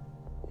giving,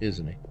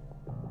 isn't he?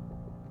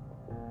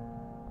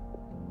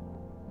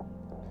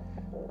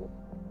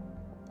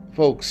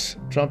 Folks,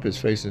 Trump is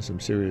facing some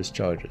serious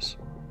charges,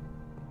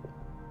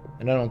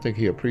 and I don't think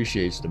he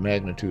appreciates the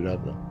magnitude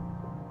of them.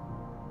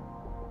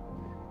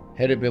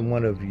 Had it been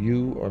one of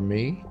you or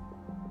me,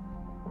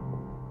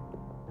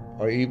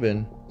 or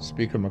even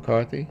Speaker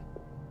McCarthy,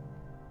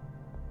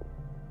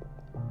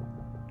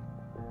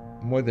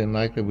 more than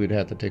likely we'd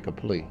have to take a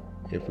plea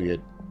if we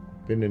had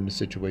been in the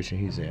situation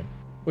he's in,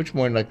 which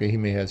more than likely he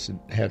may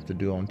have to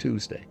do on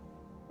Tuesday.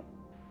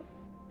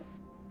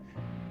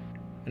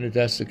 And if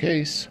that's the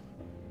case,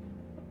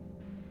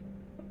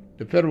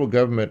 the federal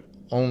government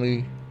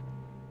only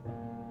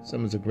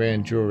summons a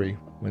grand jury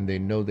when they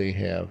know they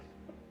have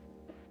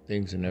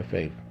things in their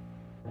favor.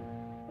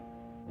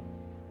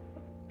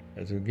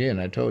 As again,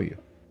 I told you,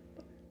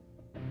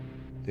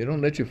 they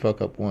don't let you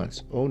fuck up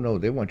once. Oh no,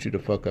 they want you to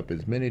fuck up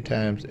as many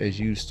times as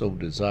you so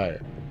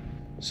desire.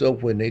 So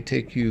when they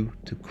take you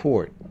to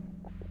court,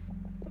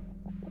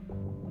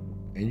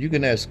 and you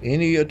can ask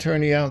any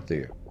attorney out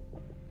there,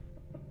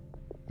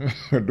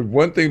 the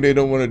one thing they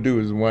don't want to do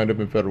is wind up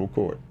in federal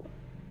court.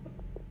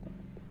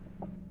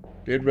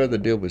 They'd rather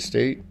deal with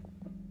state,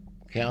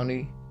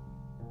 county,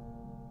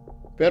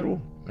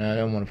 federal. Nah, I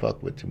don't want to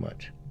fuck with too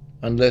much,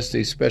 unless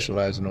they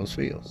specialize in those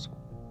fields.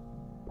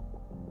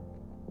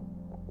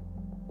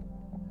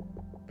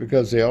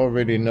 Because they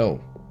already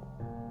know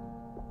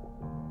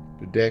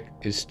the deck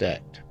is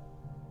stacked.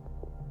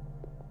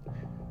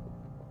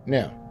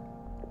 Now,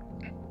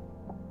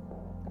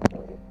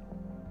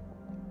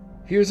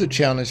 here's a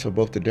challenge for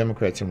both the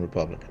Democrats and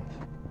Republicans.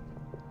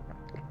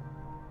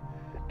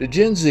 The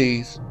Gen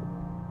Zs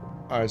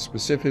are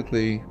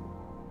specifically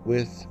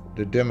with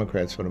the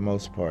Democrats for the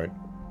most part,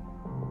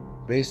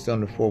 based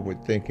on the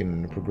forward thinking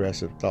and the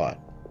progressive thought.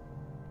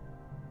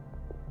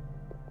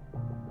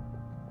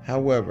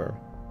 However,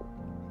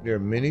 there are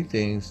many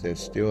things that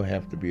still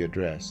have to be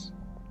addressed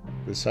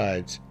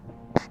besides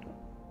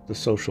the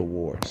social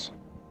wars.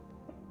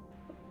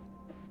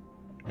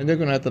 And they're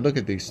going to have to look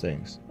at these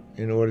things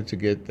in order to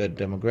get that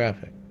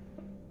demographic.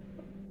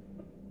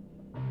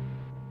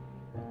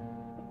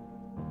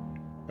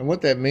 And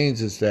what that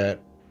means is that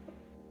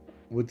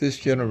with this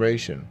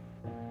generation,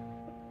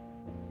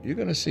 you're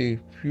going to see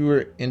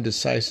fewer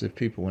indecisive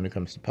people when it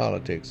comes to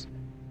politics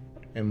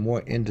and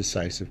more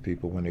indecisive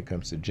people when it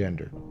comes to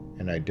gender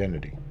and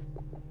identity.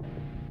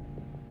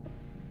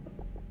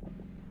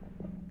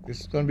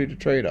 This is going to be the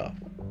trade-off.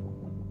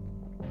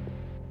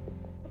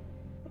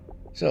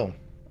 So,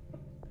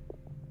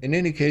 in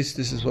any case,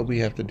 this is what we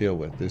have to deal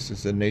with. This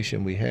is the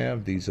nation we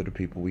have. These are the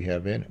people we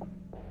have in it.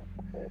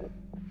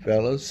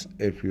 Fellas,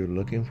 if you're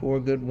looking for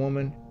a good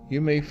woman,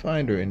 you may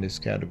find her in this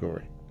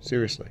category.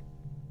 Seriously.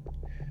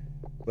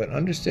 But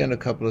understand a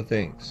couple of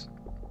things.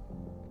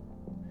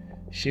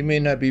 She may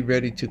not be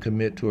ready to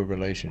commit to a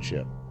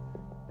relationship.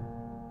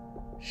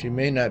 She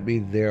may not be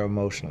there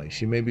emotionally.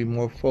 She may be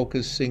more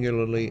focused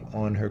singularly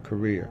on her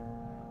career,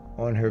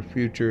 on her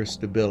future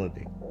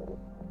stability.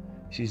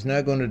 She's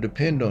not going to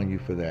depend on you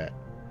for that.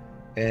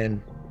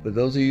 And for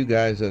those of you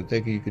guys that are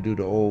thinking you could do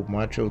the old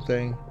macho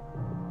thing,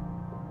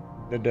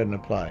 that doesn't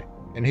apply.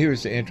 And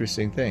here's the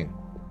interesting thing.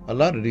 A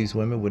lot of these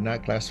women would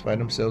not classify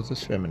themselves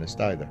as feminist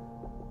either.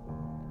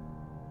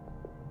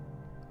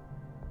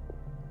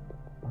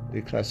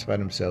 They classify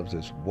themselves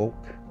as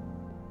woke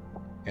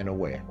and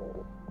aware.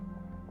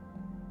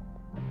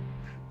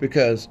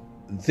 Because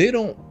they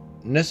don't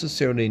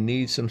necessarily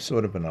need some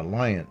sort of an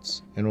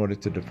alliance in order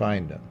to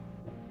define them.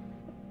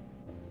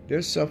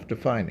 They're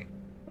self-defining.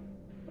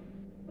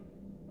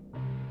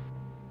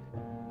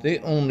 They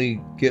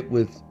only get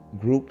with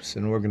groups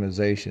and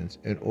organizations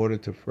in order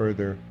to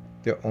further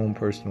their own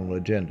personal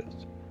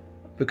agendas,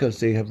 because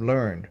they have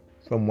learned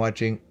from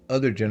watching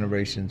other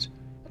generations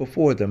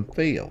before them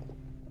fail.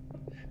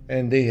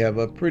 And they have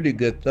a pretty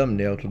good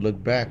thumbnail to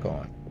look back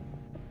on.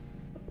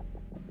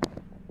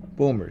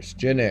 Boomers,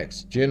 Gen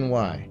X, Gen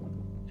Y,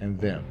 and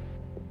them.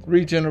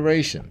 3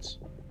 generations.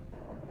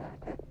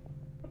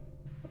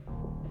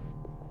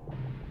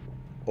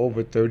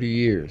 Over 30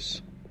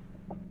 years.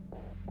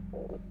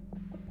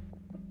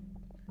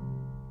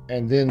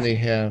 And then they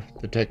have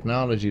the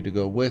technology to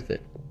go with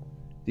it.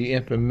 The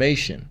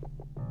information.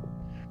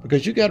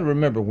 Because you got to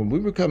remember, when we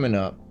were coming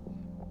up,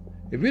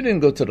 if you didn't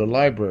go to the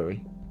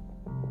library,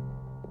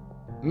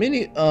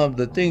 many of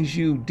the things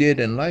you did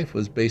in life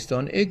was based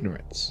on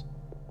ignorance.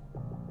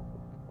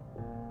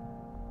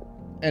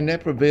 And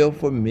that prevailed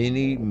for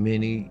many,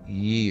 many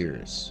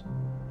years,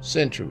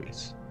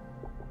 centuries.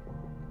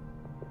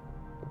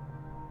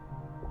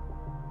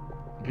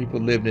 People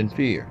lived in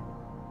fear.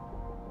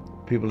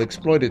 people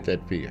exploited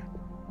that fear.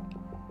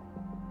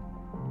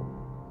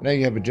 Now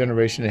you have a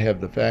generation that have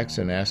the facts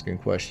and asking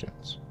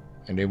questions,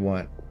 and they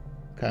want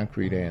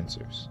concrete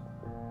answers.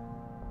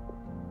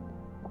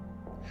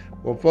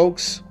 Well,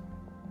 folks,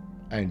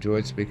 I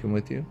enjoyed speaking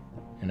with you,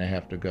 and I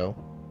have to go.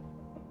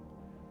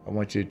 I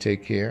want you to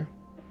take care,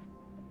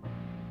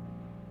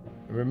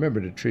 and remember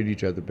to treat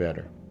each other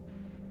better.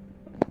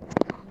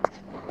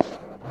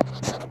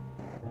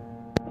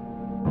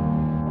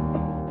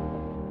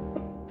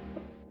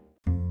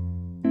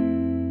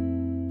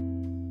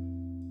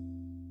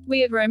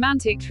 We at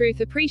Romantic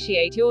Truth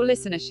appreciate your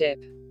listenership.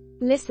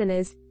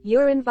 Listeners,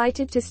 you're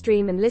invited to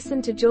stream and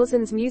listen to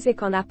Jawson's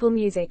music on Apple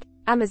Music,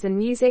 Amazon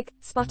Music,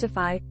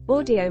 Spotify,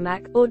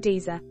 Audiomack, or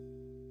Deezer.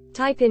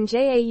 Type in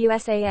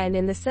JAUSAN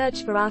in the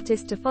search for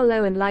artist to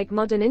follow and like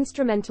modern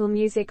instrumental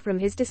music from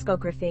his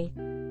discography.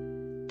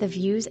 The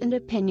views and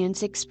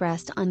opinions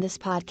expressed on this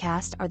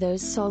podcast are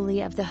those solely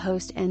of the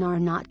host and are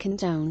not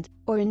condoned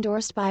or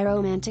endorsed by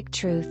Romantic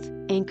Truth,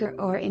 Anchor,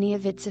 or any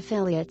of its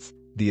affiliates.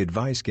 The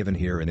advice given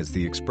herein is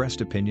the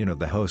expressed opinion of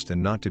the host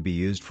and not to be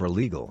used for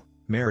legal,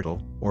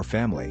 marital, or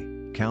family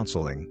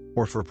counseling,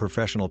 or for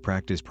professional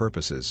practice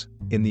purposes.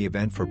 In the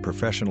event for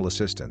professional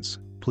assistance,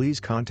 please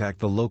contact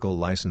the local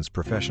licensed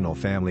professional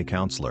family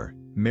counselor,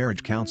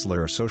 marriage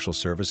counselor, or social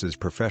services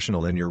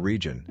professional in your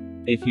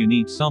region. If you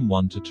need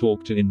someone to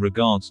talk to in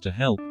regards to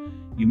help,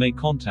 you may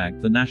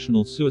contact the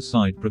National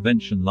Suicide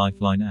Prevention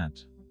Lifeline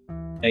at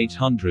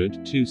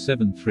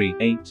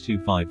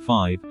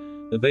 800-273-8255,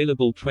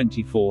 available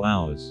 24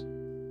 hours.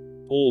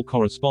 All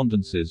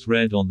correspondences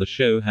read on the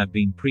show have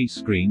been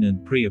pre-screened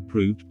and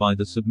pre-approved by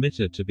the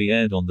submitter to be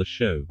aired on the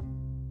show.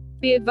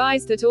 Be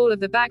advised that all of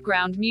the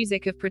background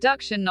music of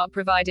production not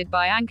provided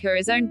by Anchor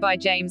is owned by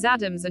James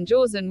Adams and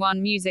Jawson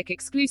One Music,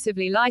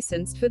 exclusively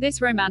licensed for this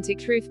Romantic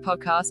Truth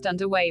podcast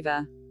under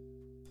waiver.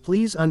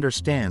 Please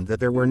understand that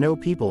there were no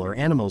people or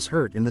animals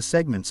hurt in the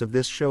segments of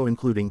this show,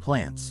 including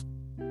plants.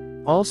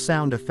 All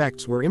sound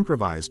effects were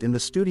improvised in the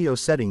studio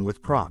setting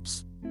with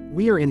props.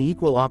 We are an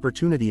equal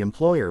opportunity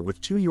employer with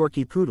 2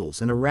 Yorkie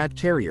Poodles and a Rat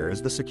Terrier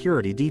as the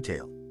security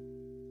detail.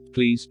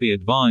 Please be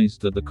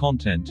advised that the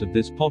content of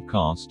this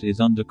podcast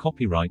is under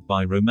copyright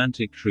by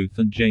Romantic Truth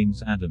and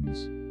James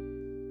Adams.